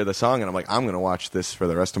 I hear the song and I'm like, I'm going to watch this for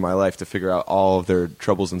the rest of my life to figure out all of their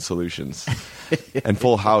troubles and solutions. And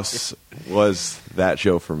Full House was that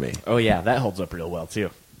show for me. Oh yeah, that holds up real well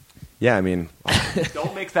too. Yeah, I mean,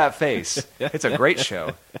 Don't make that face. It's a great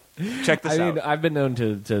show. Check this out. I've been known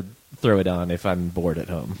to throw it on if I'm bored at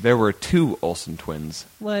home. There were 2 Olsen twins.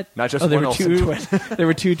 What? Not just there one were Olsen two, twin. There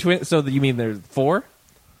were 2 twins. So you mean there's 4?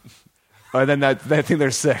 Oh, then I think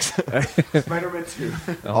there's 6. Spider-Man 2.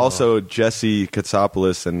 also Jesse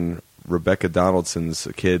Katsopoulos and Rebecca Donaldson's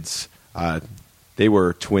kids, they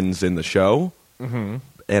were twins in the show,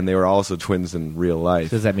 and they were also twins in real life.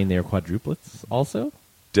 Does that mean they were quadruplets also?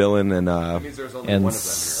 Dylan and That means there's only And one of them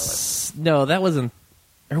in real life. no, that wasn't.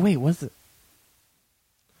 Or wait, was it?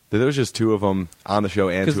 there was just 2 of them on the show,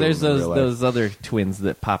 and 2 Because of there's them in real life. those other twins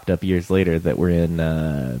that popped up years later that were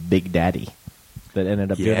in Big Daddy, that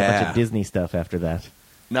ended up doing a bunch Yeah. of Disney stuff after that.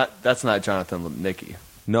 That's not Jonathan Lipnicki.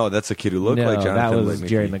 No, that's a kid who looked no, like Jonathan that was Lipnicki.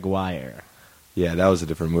 Jerry Maguire, Yeah, that was a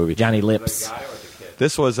different movie. Johnny Lips.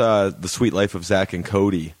 This was The Sweet Life of Zach and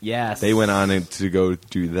Cody. Yes, They went on to go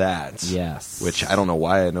do that. Yes, Which I don't know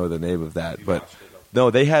why I know the name of that, but No,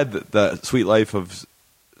 they had the Sweet Life of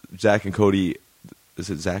Zach and Cody. Is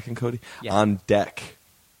it Zach and Cody? Yeah. On deck.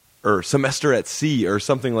 Or Semester at Sea or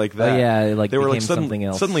something like that. Oh, yeah, it, like, they were like became something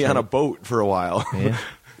else. suddenly on Right. a boat for a while. Yeah.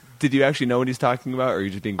 Did you actually know what he's talking about, or are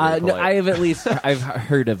you just being very No, polite? I have at least I've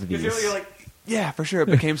heard of these. You're like, yeah, for sure, it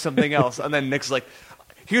became something else. And then Nick's like,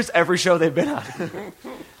 here's every show they've been on.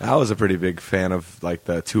 I was a pretty big fan of like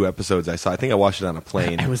the 2 episodes I saw. I think I watched it on a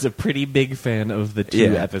plane. I was a pretty big fan of the 2 Yeah.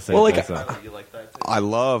 episodes. Well, like, I saw. You like that too? I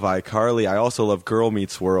love iCarly. I also love Girl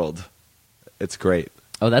Meets World. It's great.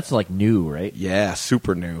 Oh, that's like new, right? Yeah,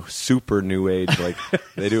 super new age. Like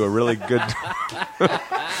they do a really good.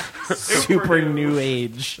 Super new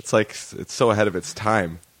age. It's like it's so ahead of its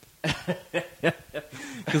time.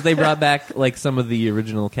 Because they brought back like some of the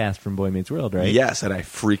original cast from Boy Meets World, right? Yes, and I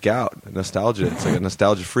freak out. Nostalgia. It's like a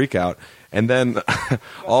nostalgia freak out. And then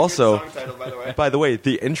also, by the way,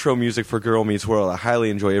 the intro music for Girl Meets World, I highly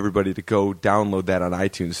enjoy everybody to go download that on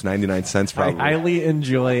iTunes. 99 cents I probably. highly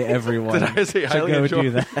enjoy everyone Did I say to highly go enjoy?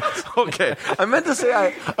 do that. Okay, I meant to say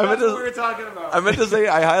I meant to. talking about. I meant to say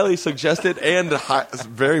I highly suggest it and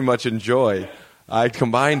very much enjoy. I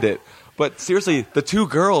combined it. But seriously, the 2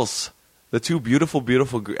 girls, the 2 beautiful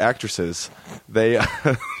actresses, they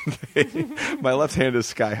my left hand is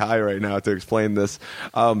sky high right now to explain this.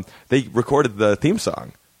 They recorded the theme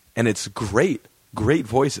song, and it's great. Great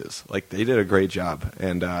voices. Like, they did a great job.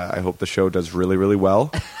 And I hope the show does really, really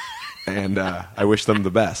well. And I wish them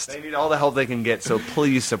the best. They need all the help they can get, so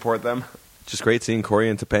please support them. Just great seeing Corey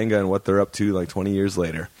and Topanga and what they're up to like 20 years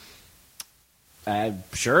later.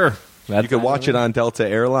 Sure. You could watch it on Delta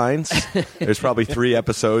Airlines. There's probably 3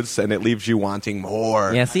 episodes, and it leaves you wanting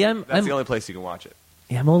more. Yeah, see, I'm That's the only place you can watch it.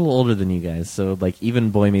 Yeah, I'm a little older than you guys, so like even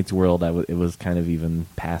Boy Meets World, it was kind of even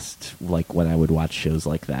past like when I would watch shows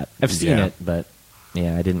like that. I've seen Yeah. it, but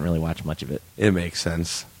yeah, I didn't really watch much of it. It makes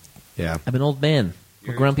sense. Yeah. I'm an old man,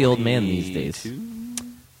 a grumpy old man these days. 22?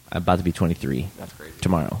 I'm about to be 23 That's crazy.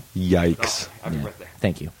 tomorrow. Yikes. Happy Yeah. birthday.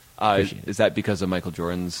 Thank you. Appreciate it. Is that because of Michael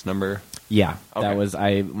Jordan's number? Yeah, Okay. that was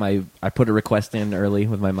I put a request in early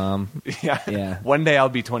with my mom. Yeah. Yeah. One day I'll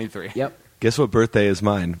be 23. Yep. Guess what birthday is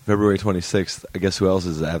mine? February 26th. I guess who else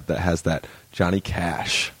is that has that? Johnny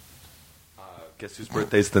Cash. Guess whose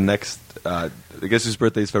birthday's the next? Guess whose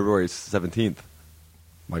birthday's February 17th?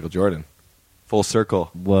 Michael Jordan. Full circle.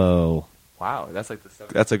 Whoa. Wow, that's like the 7th.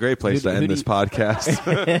 That's a great place Who to do end this you- podcast.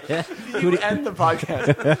 Who to end the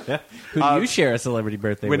podcast? Who do you share a celebrity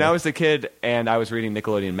birthday When with? I was a kid and I was reading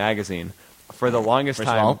Nickelodeon magazine, for the longest First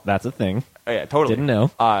time. of all, that's a thing. Oh, yeah, totally. Didn't know.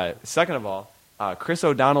 Second of all, Chris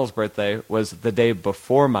O'Donnell's birthday was the day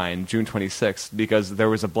before mine, June 26th, because there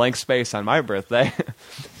was a blank space on my birthday.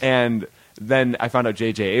 And then I found out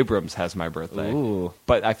J.J. Abrams has my birthday. Ooh.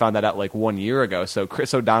 But I found that out like 1 year ago. So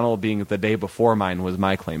Chris O'Donnell being the day before mine was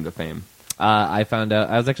my claim to fame. I found out.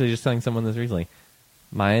 I was actually just telling someone this recently.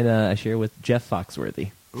 Mine, I share with Jeff Foxworthy.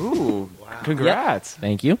 Ooh, congrats.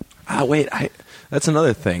 Thank you. Wait, that's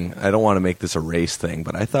another thing. I don't want to make this a race thing,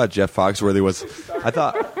 but I thought Jeff Foxworthy was. I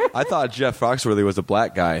thought Jeff Foxworthy was a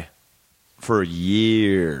black guy for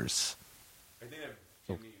years.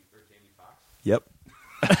 Yep.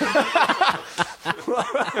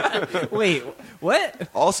 Wait, what?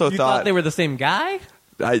 Also You thought they were the same guy?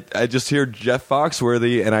 I just hear Jeff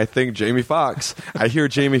Foxworthy and I think Jamie Foxx. I hear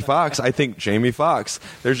Jamie Foxx, I think Jamie Foxx.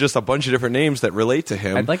 There's just a bunch of different names that relate to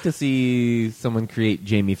him. I'd like to see someone create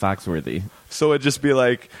Jamie Foxworthy. So it'd just be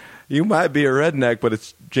like, you might be a redneck, but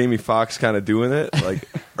it's Jamie Foxx kind of doing it. Like,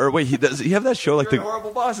 or wait, does he have that show like You're the?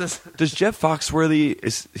 horrible bosses. Does Jeff Foxworthy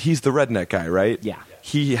he's the redneck guy, right? Yeah.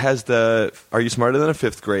 He has the Are You Smarter Than a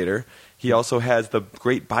Fifth Grader? He also has the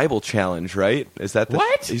Great Bible Challenge, right? Is that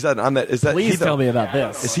What? He's not on that. Is that? Please tell me about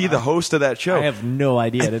this. Is he the host of that show? I have no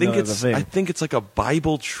idea. I didn't know that was a thing. I think it's like a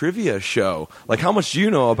Bible trivia show. Like, how much do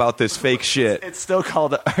you know about this fake shit? It's still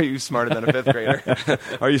called Are You Smarter Than a Fifth Grader?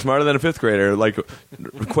 Are you smarter than a fifth grader? Like,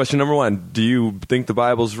 question number 1: do you think the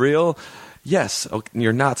Bible's real? Yes. Okay,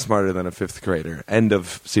 you're not smarter than a fifth grader. End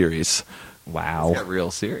of series. Wow. Got real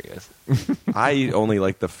serious. I only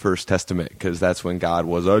like the First Testament because that's when God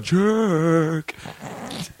was a jerk.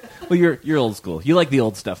 Well, you're old school. You like the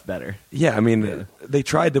old stuff better. Yeah, I mean, they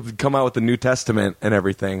tried to come out with the New Testament and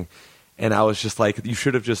everything, and I was just like, you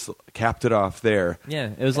should have just capped it off there. Yeah,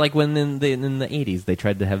 it was like when in the 80s they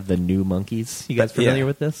tried to have the new monkeys. You guys familiar Yeah.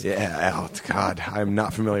 with this? Yeah. Oh God, I'm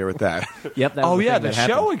not familiar with that. Yep. That was Oh, the yeah, thing the that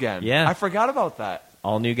show happened. again. Yeah. I forgot about that.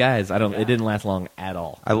 All new guys. It didn't last long at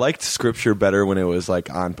all. I liked Scripture better when it was like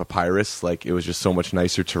on papyrus. Like, it was just so much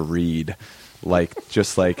nicer to read. Like,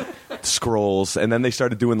 just like scrolls, and then they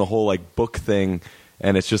started doing the whole like book thing,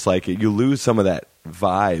 and it's just like you lose some of that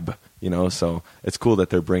vibe, you know. So it's cool that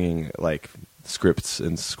they're bringing like scripts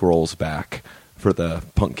and scrolls back for the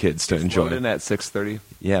punk kids to enjoy. Load in at 6:30.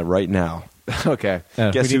 Yeah, right now. Okay.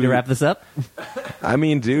 We Guess need to who- wrap this up. I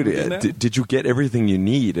mean, dude, did you get everything you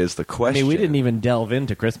need is the I question. mean, we didn't even delve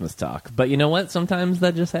into Christmas talk, but you know what? Sometimes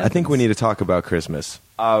that just happens. I think we need to talk about Christmas.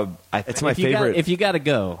 It's my favorite. If you got to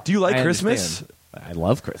go, Do you like I Christmas? understand. I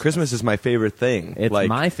love Christmas. Christmas is my favorite thing. It's like,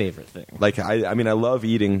 my favorite thing. Like I mean, I love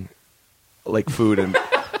eating like food and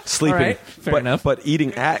sleeping. All right, fair enough. But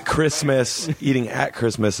eating at Christmas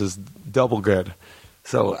is double good.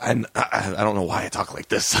 So I don't know why I talk like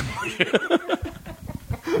this.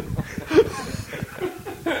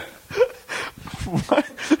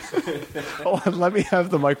 Hold on, let me have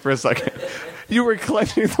the mic for a second. You were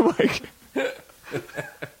clenching the mic.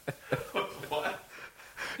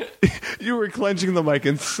 You were clenching the mic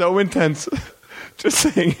and so intense, just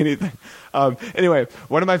saying anything. Anyway,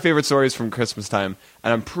 one of my favorite stories from Christmas time,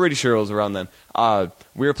 and I'm pretty sure it was around then.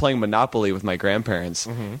 We were playing Monopoly with my grandparents,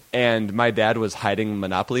 and my dad was hiding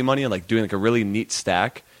Monopoly money and like doing like a really neat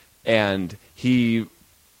stack, and he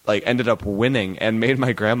like ended up winning and made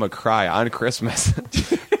my grandma cry on Christmas.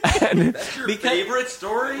 Favorite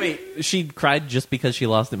story? Wait, she cried just because she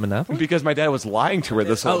lost at Monopoly? Because my dad was lying to her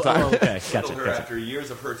this whole time. Okay, gotcha. After years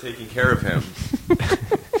of her taking care of him.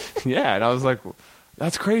 Yeah, and I was like,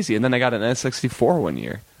 that's crazy. And then I got an N64 one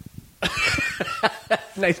year.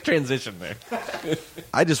 Nice transition there.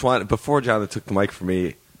 I just wanted, before Jonathan took the mic from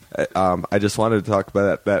me, I just wanted to talk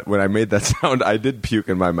about that when I made that sound, I did puke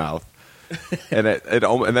in my mouth. And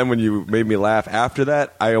and then when you made me laugh after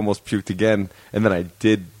that, I almost puked again, and then I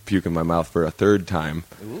did puke in my mouth for a third time.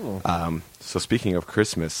 So speaking of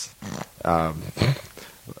Christmas,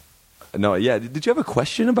 no, yeah. Did you have a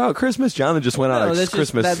question about Christmas? Jonathan just went on a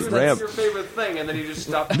Christmas rant. your favorite thing, and then you just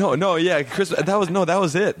stopped. No, yeah, Christmas. That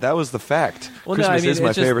was it. That was the fact. Well, Christmas no, I mean, is my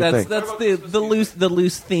it's just, favorite thing. That's the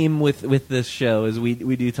loose theme with this show is we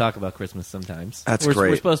do talk about Christmas sometimes. That's we're, great.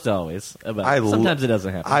 We're supposed to always. Sometimes it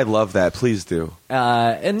doesn't happen. I love that. Please do.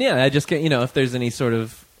 And yeah, I just get if there's any sort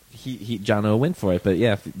of Jono went for it, but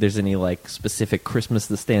yeah, if there's any like specific Christmas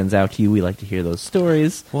that stands out to you, we like to hear those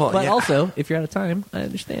stories. Well, but yeah. also, if you're out of time, I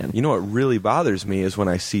understand. You know what really bothers me is when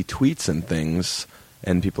I see tweets and things,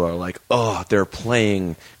 and people are like, "Oh, they're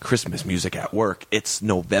playing Christmas music at work. It's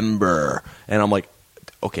November," and I'm like,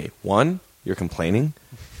 "Okay, 1, you're complaining.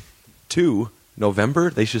 2, November,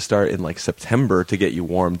 they should start in like September to get you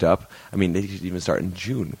warmed up. I mean, they should even start in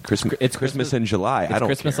June. It's Christmas in July. It's I don't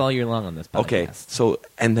Christmas care. all year long on this podcast. Okay, so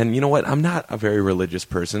and then you know what? I'm not a very religious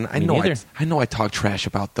person. I know I talked trash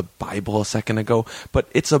about the Bible a second ago, but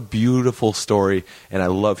it's a beautiful story, and I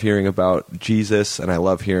love hearing about Jesus, and I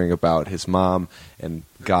love hearing about his mom and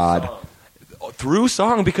God through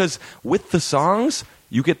song, because with the songs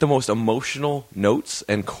you get the most emotional notes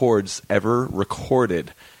and chords ever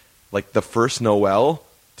recorded. Like the first Noel,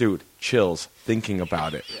 dude, chills thinking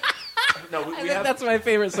about it. No, I think that's my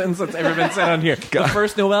favorite sentence that's ever been said on here. The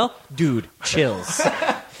first Noel, dude, chills.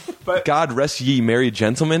 But God rest ye merry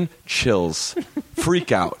gentlemen, chills.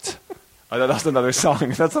 Freak out. Oh, that's another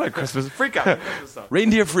song. That's not a Christmas freak out.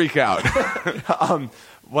 Reindeer freak out.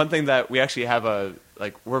 One thing that we actually have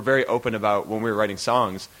we're very open about when we were writing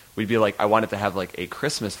songs. We'd be like, I want it to have like a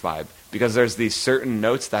Christmas vibe, because there's these certain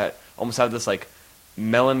notes that almost have this like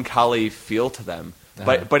melancholy feel to them,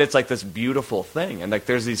 but it's like this beautiful thing, and like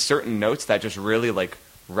there's these certain notes that just really like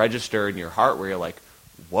register in your heart where you're like,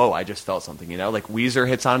 whoa, I just felt something, like Weezer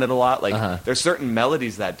hits on it a lot. Like there's certain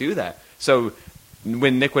melodies that do that. So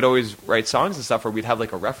when Nick would always write songs and stuff where we'd have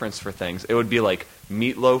like a reference for things, it would be like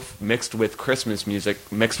Meatloaf mixed with Christmas music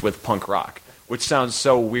mixed with punk rock, which sounds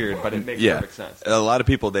so weird, but it makes perfect sense. A lot of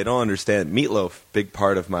people, they don't understand. Meatloaf, big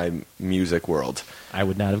part of my music world. I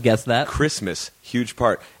would not have guessed that. Christmas, huge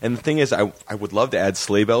part. And the thing is, I would love to add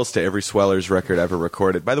sleigh bells to every Swellers record ever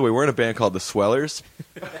recorded. By the way, we're in a band called the Swellers.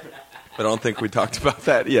 I don't think we talked about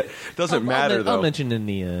that yet. Doesn't matter, though. I'll mention in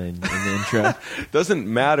the intro. Doesn't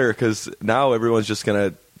matter, because now everyone's just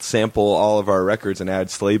going to sample all of our records and add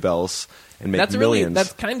sleigh bells and make millions.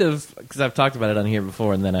 That's kind of, because I've talked about it on here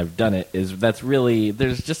before and then I've done it,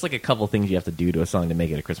 there's just like a couple things you have to do to a song to make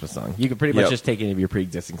it a Christmas song. You could pretty much just take any of your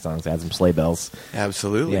pre-existing songs, add some sleigh bells.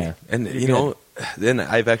 Absolutely. Yeah. And, then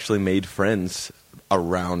I've actually made friends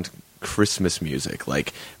around Christmas music.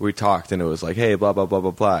 Like, we talked and it was like, hey, blah, blah, blah, blah,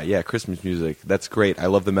 blah. Yeah, Christmas music. That's great. I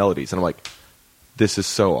love the melodies. And I'm like, this is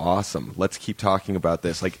so awesome. Let's keep talking about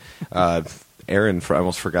this. Like, Aaron, I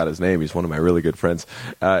almost forgot his name. He's one of my really good friends.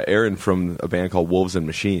 Aaron from a band called Wolves and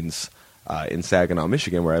Machines in Saginaw,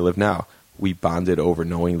 Michigan, where I live now. We bonded over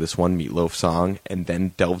knowing this one Meatloaf song, and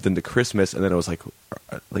then delved into Christmas. And then it was like,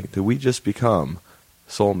 did we just become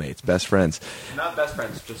soulmates, best friends. Not best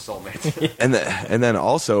friends, just soulmates. And then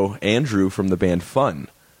also Andrew from the band Fun.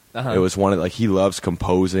 Uh-huh. It was one of like he loves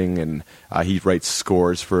composing and he writes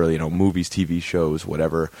scores for movies, TV shows,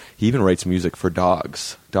 whatever. He even writes music for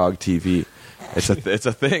dogs, dog TV. It's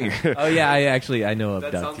a thing. Oh yeah, I know of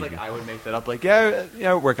That Dog sounds TV. like I would make that up. Like,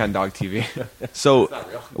 yeah, work on dog TV. So not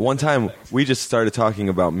real. one time we just started talking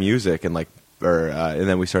about music and and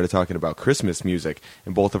then we started talking about Christmas music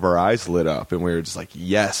and both of our eyes lit up and we were just like,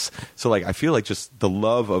 yes. So like I feel like just the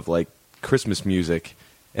love of like Christmas music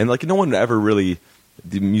and like no one ever really.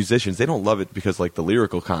 The musicians, they don't love it because like the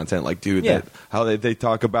lyrical content, like dude, Yeah. how they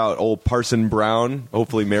talk about old Parson Brown,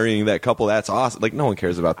 hopefully marrying that couple. That's awesome. Like no one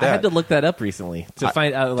cares about that. I had to look that up recently to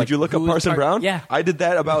find out. Like, did you look who up was Parson Brown? Yeah, I did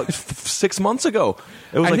that about 6 months ago.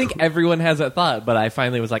 It was I like, think everyone has that thought, but I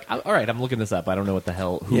finally was like, all right, I'm looking this up. I don't know what the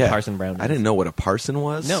hell who Parson Brown is. I didn't know what a parson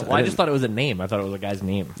was. No, well, I just thought it was a name. I thought it was a guy's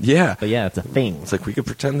name. Yeah, But yeah, it's a thing. it's like we could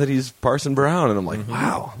pretend that he's Parson Brown, and I'm like,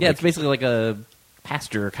 wow. Yeah, Like, it's basically like a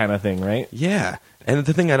pastor kind of thing, right? yeah. And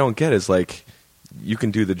the thing I don't get is like, you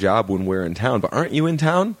can do the job when we're in town, but aren't you in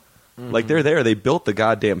town? Like they're there. They built the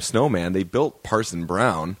goddamn snowman. They built Parson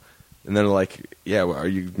Brown, and then like, yeah, well, are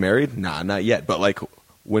you married? Nah, not yet. But like,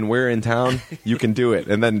 when we're in town, you can do it.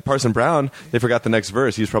 And then Parson Brown, they forgot the next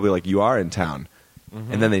verse. He's probably like, you are in town.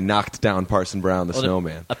 And then they knocked down Parson Brown, the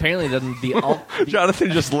snowman. Apparently, then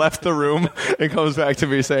Jonathan just left the room and comes back to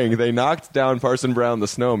me saying, they knocked down Parson Brown, the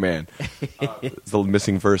snowman. It's the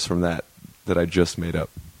missing verse from that I just made up.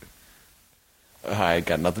 I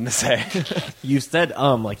got nothing to say. you said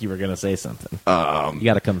like you were going to say something. You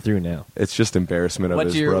got to come through now. It's just embarrassment of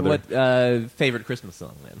What's his your brother. favorite Christmas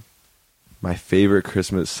song, man? My favorite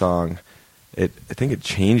Christmas song, I think it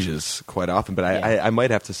changes quite often, but I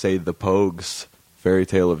might have to say the Pogues' Fairy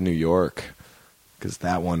Tale of New York, because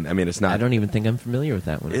that one, I mean, it's not... I don't even think I'm familiar with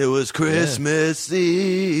that one. It was Christmas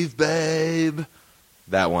Eve, babe.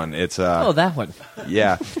 That one, it's... oh, that one.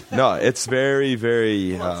 Yeah. No, it's very,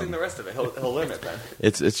 very... Sing the rest of it. He'll learn it then.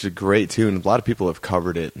 It's a great tune. A lot of people have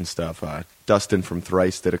covered it and stuff. Dustin from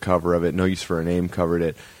Thrice did a cover of it. No Use for a Name covered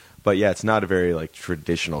it. But yeah, it's not a very like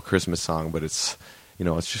traditional Christmas song, but it's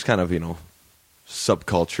it's just kind of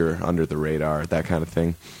subculture under the radar, that kind of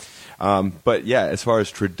thing. But yeah, as far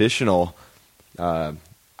as traditional, I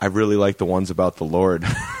really like the ones about the Lord.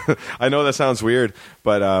 I know that sounds weird,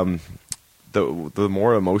 but the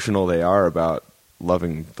more emotional they are about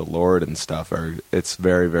loving the Lord and stuff, it's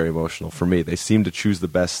very, very emotional for me. They seem to choose the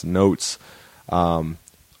best notes. Oh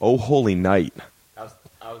Holy Night. I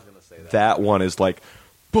was going to say that. That one is like,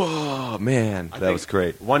 oh man, I that think was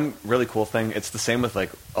great. One really cool thing, it's the same with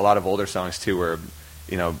like a lot of older songs too, where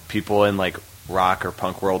people in like rock or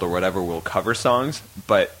punk world or whatever will cover songs,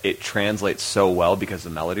 but it translates so well because the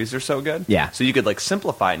melodies are so good. Yeah. So you could like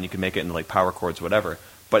simplify it and you can make it into like power chords, whatever.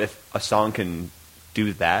 But if a song can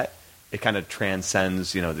do that, it kind of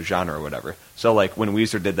transcends, the genre or whatever. So like when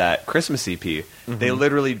Weezer did that Christmas EP, they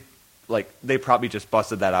literally they probably just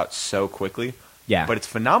busted that out so quickly. Yeah. But it's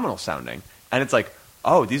phenomenal sounding. And it's like,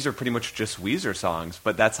 oh, these are pretty much just Weezer songs,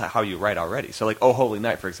 but that's how you write already. So like Oh Holy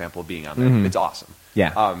Night, for example, being on there, it's awesome.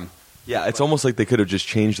 Yeah. Yeah, it's almost like they could have just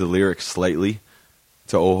changed the lyrics slightly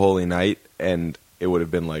to Oh Holy Night, and it would have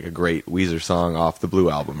been like a great Weezer song off the Blue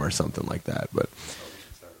Album or something like that. But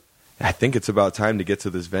I think it's about time to get to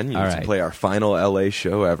this venue All to right. play our final LA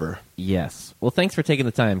show ever. Yes. Well, thanks for taking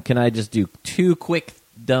the time. Can I just do two quick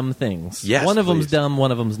dumb things? Yes, One of them's please. dumb,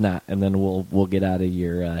 one of them's not, and then we'll get out of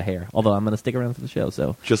your hair. Although I'm going to stick around for the show,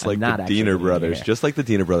 so Just I'm like not the actually Diener gonna get your brothers. hair. Just like the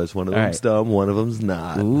Diener brothers. One of All them's right. dumb, one of them's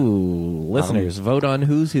not. Ooh, listeners, vote on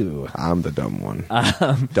who's who. I'm the dumb one.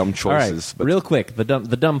 Dumb choices. All right, But real quick, the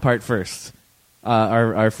dumb part first.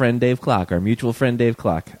 Our friend Dave Klock, our mutual friend Dave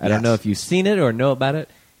Klock. I don't Yes. know if you've seen it or know about it.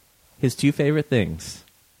 His two favorite things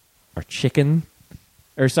are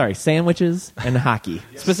sandwiches and hockey.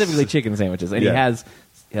 Specifically chicken sandwiches. And Yeah. he has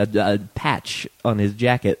a patch on his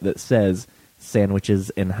jacket that says sandwiches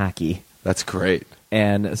and hockey. That's great.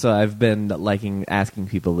 And so I've been asking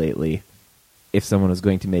people lately, if someone was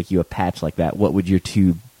going to make you a patch like that, what would your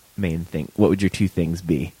two things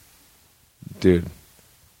be? Dude.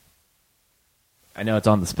 I know it's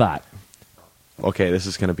on the spot. Okay, this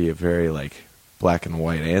is going to be a very black and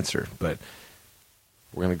white answer, but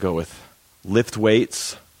we're going to go with lift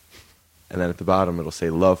weights, and then at the bottom it'll say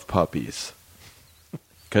love puppies.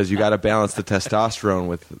 Because you got to balance the testosterone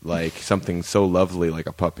with something so lovely like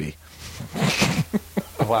a puppy.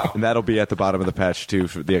 Wow. And that'll be at the bottom of the patch too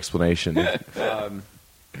for the explanation.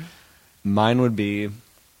 Mine would be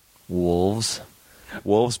wolves.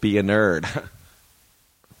 Wolves be a nerd.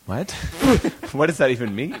 What? What does that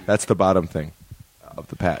even mean? That's the bottom thing of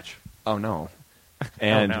the patch. Oh, no.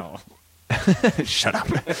 And Oh, shut up.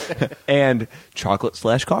 And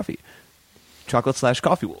chocolate/coffee.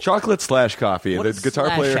 Chocolate/coffee wolf. Chocolate/coffee. What The does guitar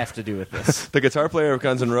Slash player. have to do with this? The guitar player of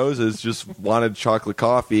Guns N' Roses just wanted chocolate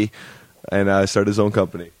coffee, and started his own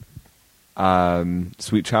company.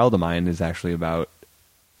 Sweet Child of Mine is actually about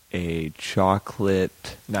a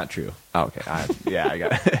chocolate. Not true. Oh, okay. I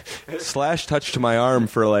got it. Slash touched my arm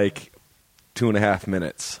for like 2.5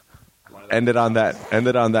 minutes. Ended on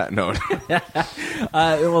that note.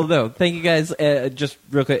 Well, no. Thank you guys. Just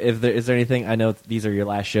real quick, is there anything? I know these are your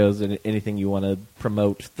last shows, and anything you want to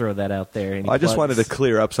promote, throw that out there. Any I just plugs? wanted to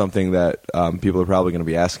clear up something that people are probably going to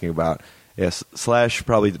be asking about. Yes, Slash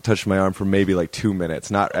probably touched my arm for maybe like 2 minutes,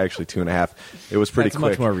 not actually 2.5. It was pretty That's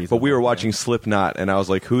much quick. more But reasonable, we were yeah. watching Slipknot, and I was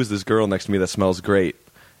like, "Who's this girl next to me that smells great?"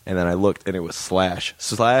 And then I looked, and it was Slash.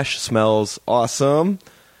 Slash smells awesome.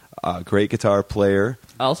 Great guitar player.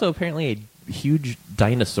 Also, apparently, a huge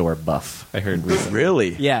dinosaur buff. I heard recently. Really?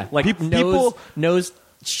 Yeah, like knows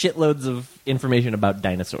shitloads of information about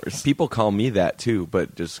dinosaurs. People call me that too,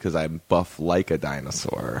 but just because I'm buff like a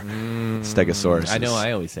dinosaur. Stegosaurus. I know.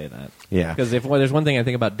 I always say that. Yeah. Because if there's one thing I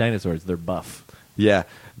think about dinosaurs, they're buff. Yeah,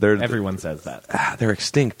 Everyone says that. they're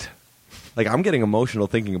extinct. Like, I'm getting emotional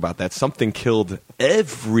thinking about that. Something killed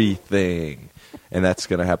everything, and that's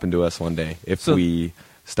going to happen to us one day if we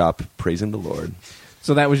stop praising the Lord.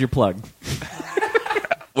 So that was your plug.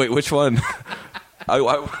 Wait, which one?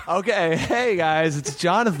 Okay, hey guys, it's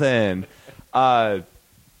Jonathan. So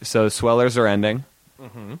Swellers are ending.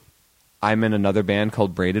 Mm-hmm. I'm in another band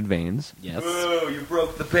called Braided Veins. Yes. Oh, you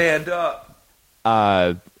broke the band up.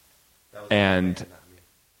 And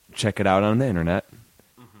check it out on the internet.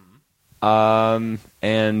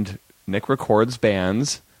 And Nick records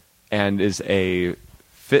bands and is a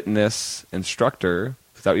fitness instructor.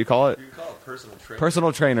 Is that what you call it? You call it personal trainer.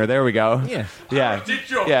 Personal trainer. There we go. Yeah. Yeah.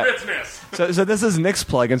 Business. So this is Nick's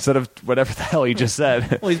plug instead of whatever the hell he just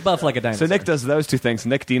said. Well, he's buff like a dinosaur. So Nick does those two things.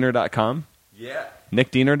 NickDiener.com. Yeah,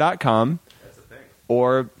 NickDiener.com. that's the thing.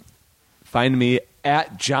 Or find me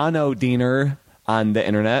at John O'Diener on the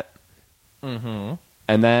internet. Mm-hmm.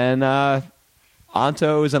 And then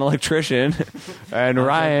Anto is an electrician, and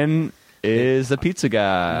Ryan is a pizza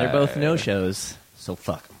guy. They're both no-shows, so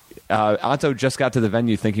fuck 'em. Anto just got to the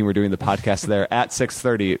venue thinking we're doing the podcast there at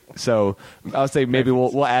 6:30. So I'll say maybe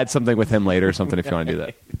we'll add something with him later or something if you want to do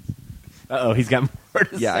that. Uh-oh, he's got more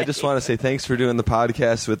to Yeah, say. I just want to say thanks for doing the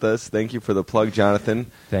podcast with us. Thank you for the plug, Jonathan.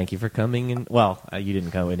 Thank you for coming. And well, you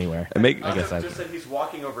didn't go anywhere. And make I guess I said he's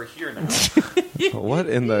walking over here now. what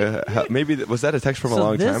in the hell? Maybe was that a text from a So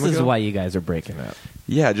long time ago? this is why you guys are breaking up.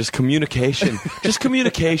 Yeah, just communication. Just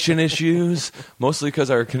communication issues. Mostly because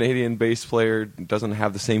our Canadian bass player doesn't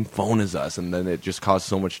have the same phone as us, and then it just caused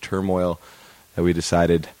so much turmoil that we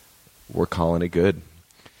decided we're calling it good.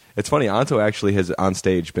 It's funny, Anto actually has on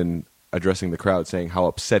stage been addressing the crowd saying how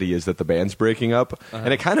upset he is that the band's breaking up.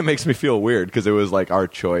 And it kind of makes me feel weird because it was like our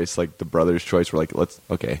choice, like the brothers' choice. We're like,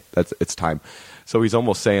 it's time. So he's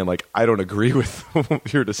almost saying like, I don't agree with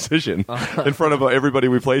your decision in front of everybody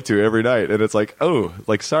we play to every night. And it's like, oh,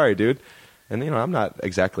 like, sorry, dude. And, I'm not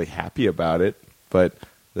exactly happy about it, but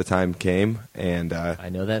the time came and I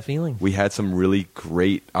know that feeling. we had some really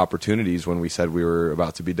great opportunities when we said we were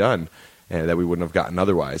about to be done and that we wouldn't have gotten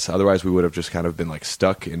otherwise. Otherwise, we would have just kind of been like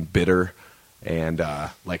stuck and bitter and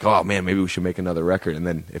like, oh, man, maybe we should make another record. And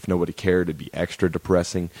then if nobody cared, it'd be extra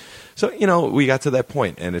depressing. So, we got to that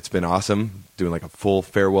point, and it's been awesome doing like a full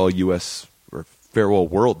farewell U.S. or farewell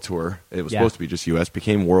world tour. It was supposed to be just U.S.,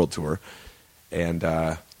 became world tour. And,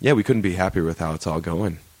 we couldn't be happier with how it's all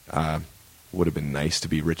going. Would have been nice to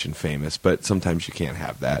be rich and famous, but sometimes you can't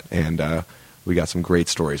have that. And we got some great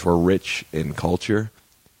stories. We're rich in culture,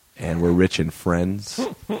 and we're rich in friends.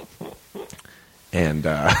 And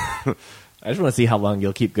I just want to see how long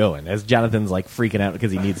you'll keep going. As Jonathan's like freaking out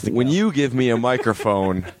because he needs to when go. you give me a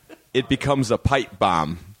microphone, it becomes a pipe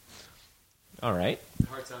bomb. All right.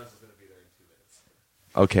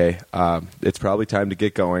 Okay, it's probably time to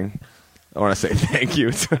get going. I want to say thank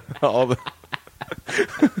you to all the...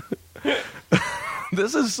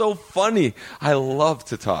 This is so funny. I love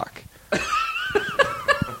to talk.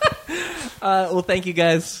 Well, thank you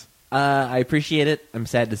guys. I appreciate it. I'm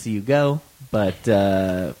sad to see you go, but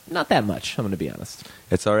not that much, I'm going to be honest.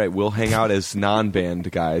 It's all right. We'll hang out as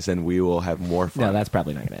non-band guys, and we will have more fun. No, that's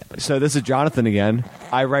probably not going to happen. So this is Jonathan again.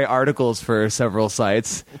 I write articles for several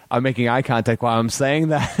sites. I'm making eye contact while I'm saying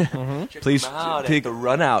that. Please Take the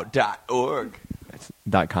runout.org.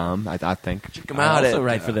 .com, I think. Check them I out. also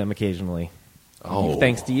write for them occasionally. Oh,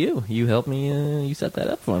 Thanks to you. You helped me. You set that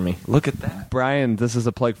up for me. Look at that. Brian, this is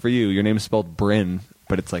a plug for you. Your name's spelled Bryn,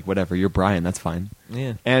 but it's like, whatever. You're Brian. That's fine.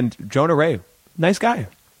 Yeah. And Jonah Ray, Nice guy.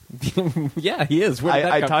 Yeah, he is. Where did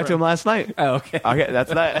that I come talked to from? him last night. Oh, okay. Okay,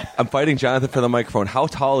 that's that. I'm fighting Jonathan for the microphone. How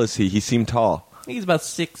tall is he? He seemed tall. He's about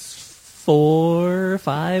 6'4",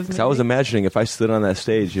 5". Because I was imagining if I stood on that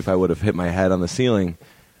stage, if I would have hit my head on the ceiling.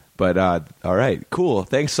 But all right, cool.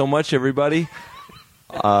 Thanks so much, everybody.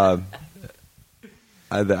 I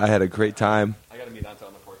had a great time. I got to meet Anto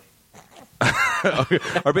on the porch.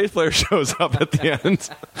 Our bass player shows up at the end.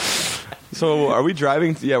 So are we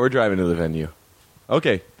driving? Yeah, we're driving to the venue.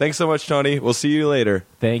 Okay, thanks so much, Tony. We'll see you later.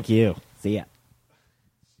 Thank you. See ya.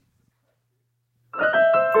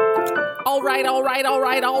 All right.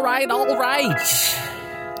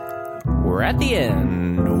 We're at the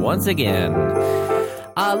end once again.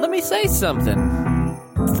 Let me say something.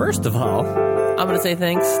 First of all, I'm going to say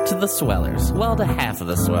thanks to the Swellers. Well, to half of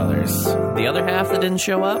the Swellers. The other half that didn't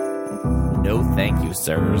show up, no thank you,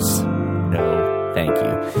 sirs. No thank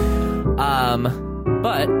you.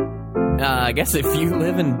 But I guess if you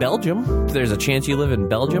live in Belgium, if there's a chance you live in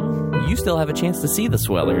Belgium, you still have a chance to see the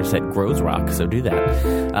Swellers at Grows Rock, so do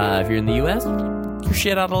that. If you're in the U.S., you're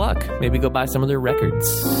shit out of luck. Maybe go buy some of their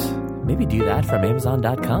records. Maybe do that from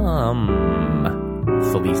Amazon.com.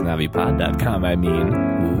 FeliceNaviPod.com, I mean.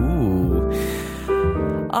 Ooh.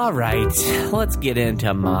 All right, let's get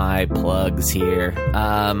into my plugs here.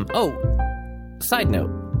 Side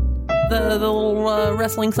note. The little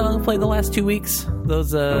wrestling song played the last 2 weeks.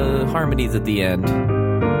 Those harmonies at the end.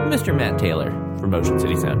 Mr. Matt Taylor from Motion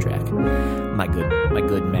City Soundtrack. My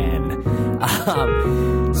good man.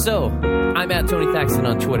 So, I'm at Tony Thaxton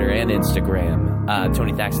on Twitter and Instagram.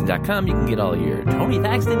 TonyThaxton.com. You can get all your Tony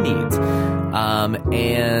Thaxton needs.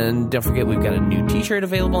 And don't forget, we've got a new t-shirt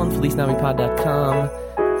available on FeliceNaviPod.com.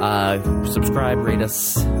 Subscribe, rate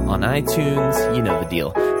us on iTunes. You know the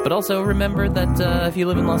deal. But also remember that if you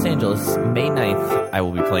live in Los Angeles, May 9th, I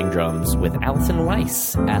will be playing drums with Allison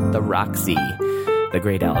Weiss at the Roxy. The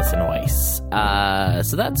great Allison Weiss.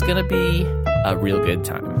 So that's going to be a real good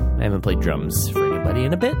time. I haven't played drums for anybody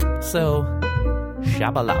in a bit, so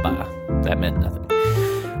shabalaba. That meant nothing.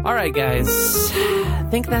 All right, guys. I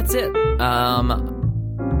think that's it.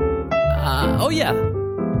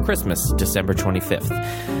 Christmas, December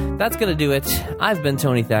 25th. That's going to do it. I've been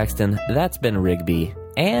Tony Thaxton. That's been Rigby.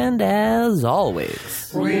 And as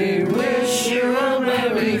always, We wish you a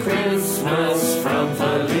Merry Christmas.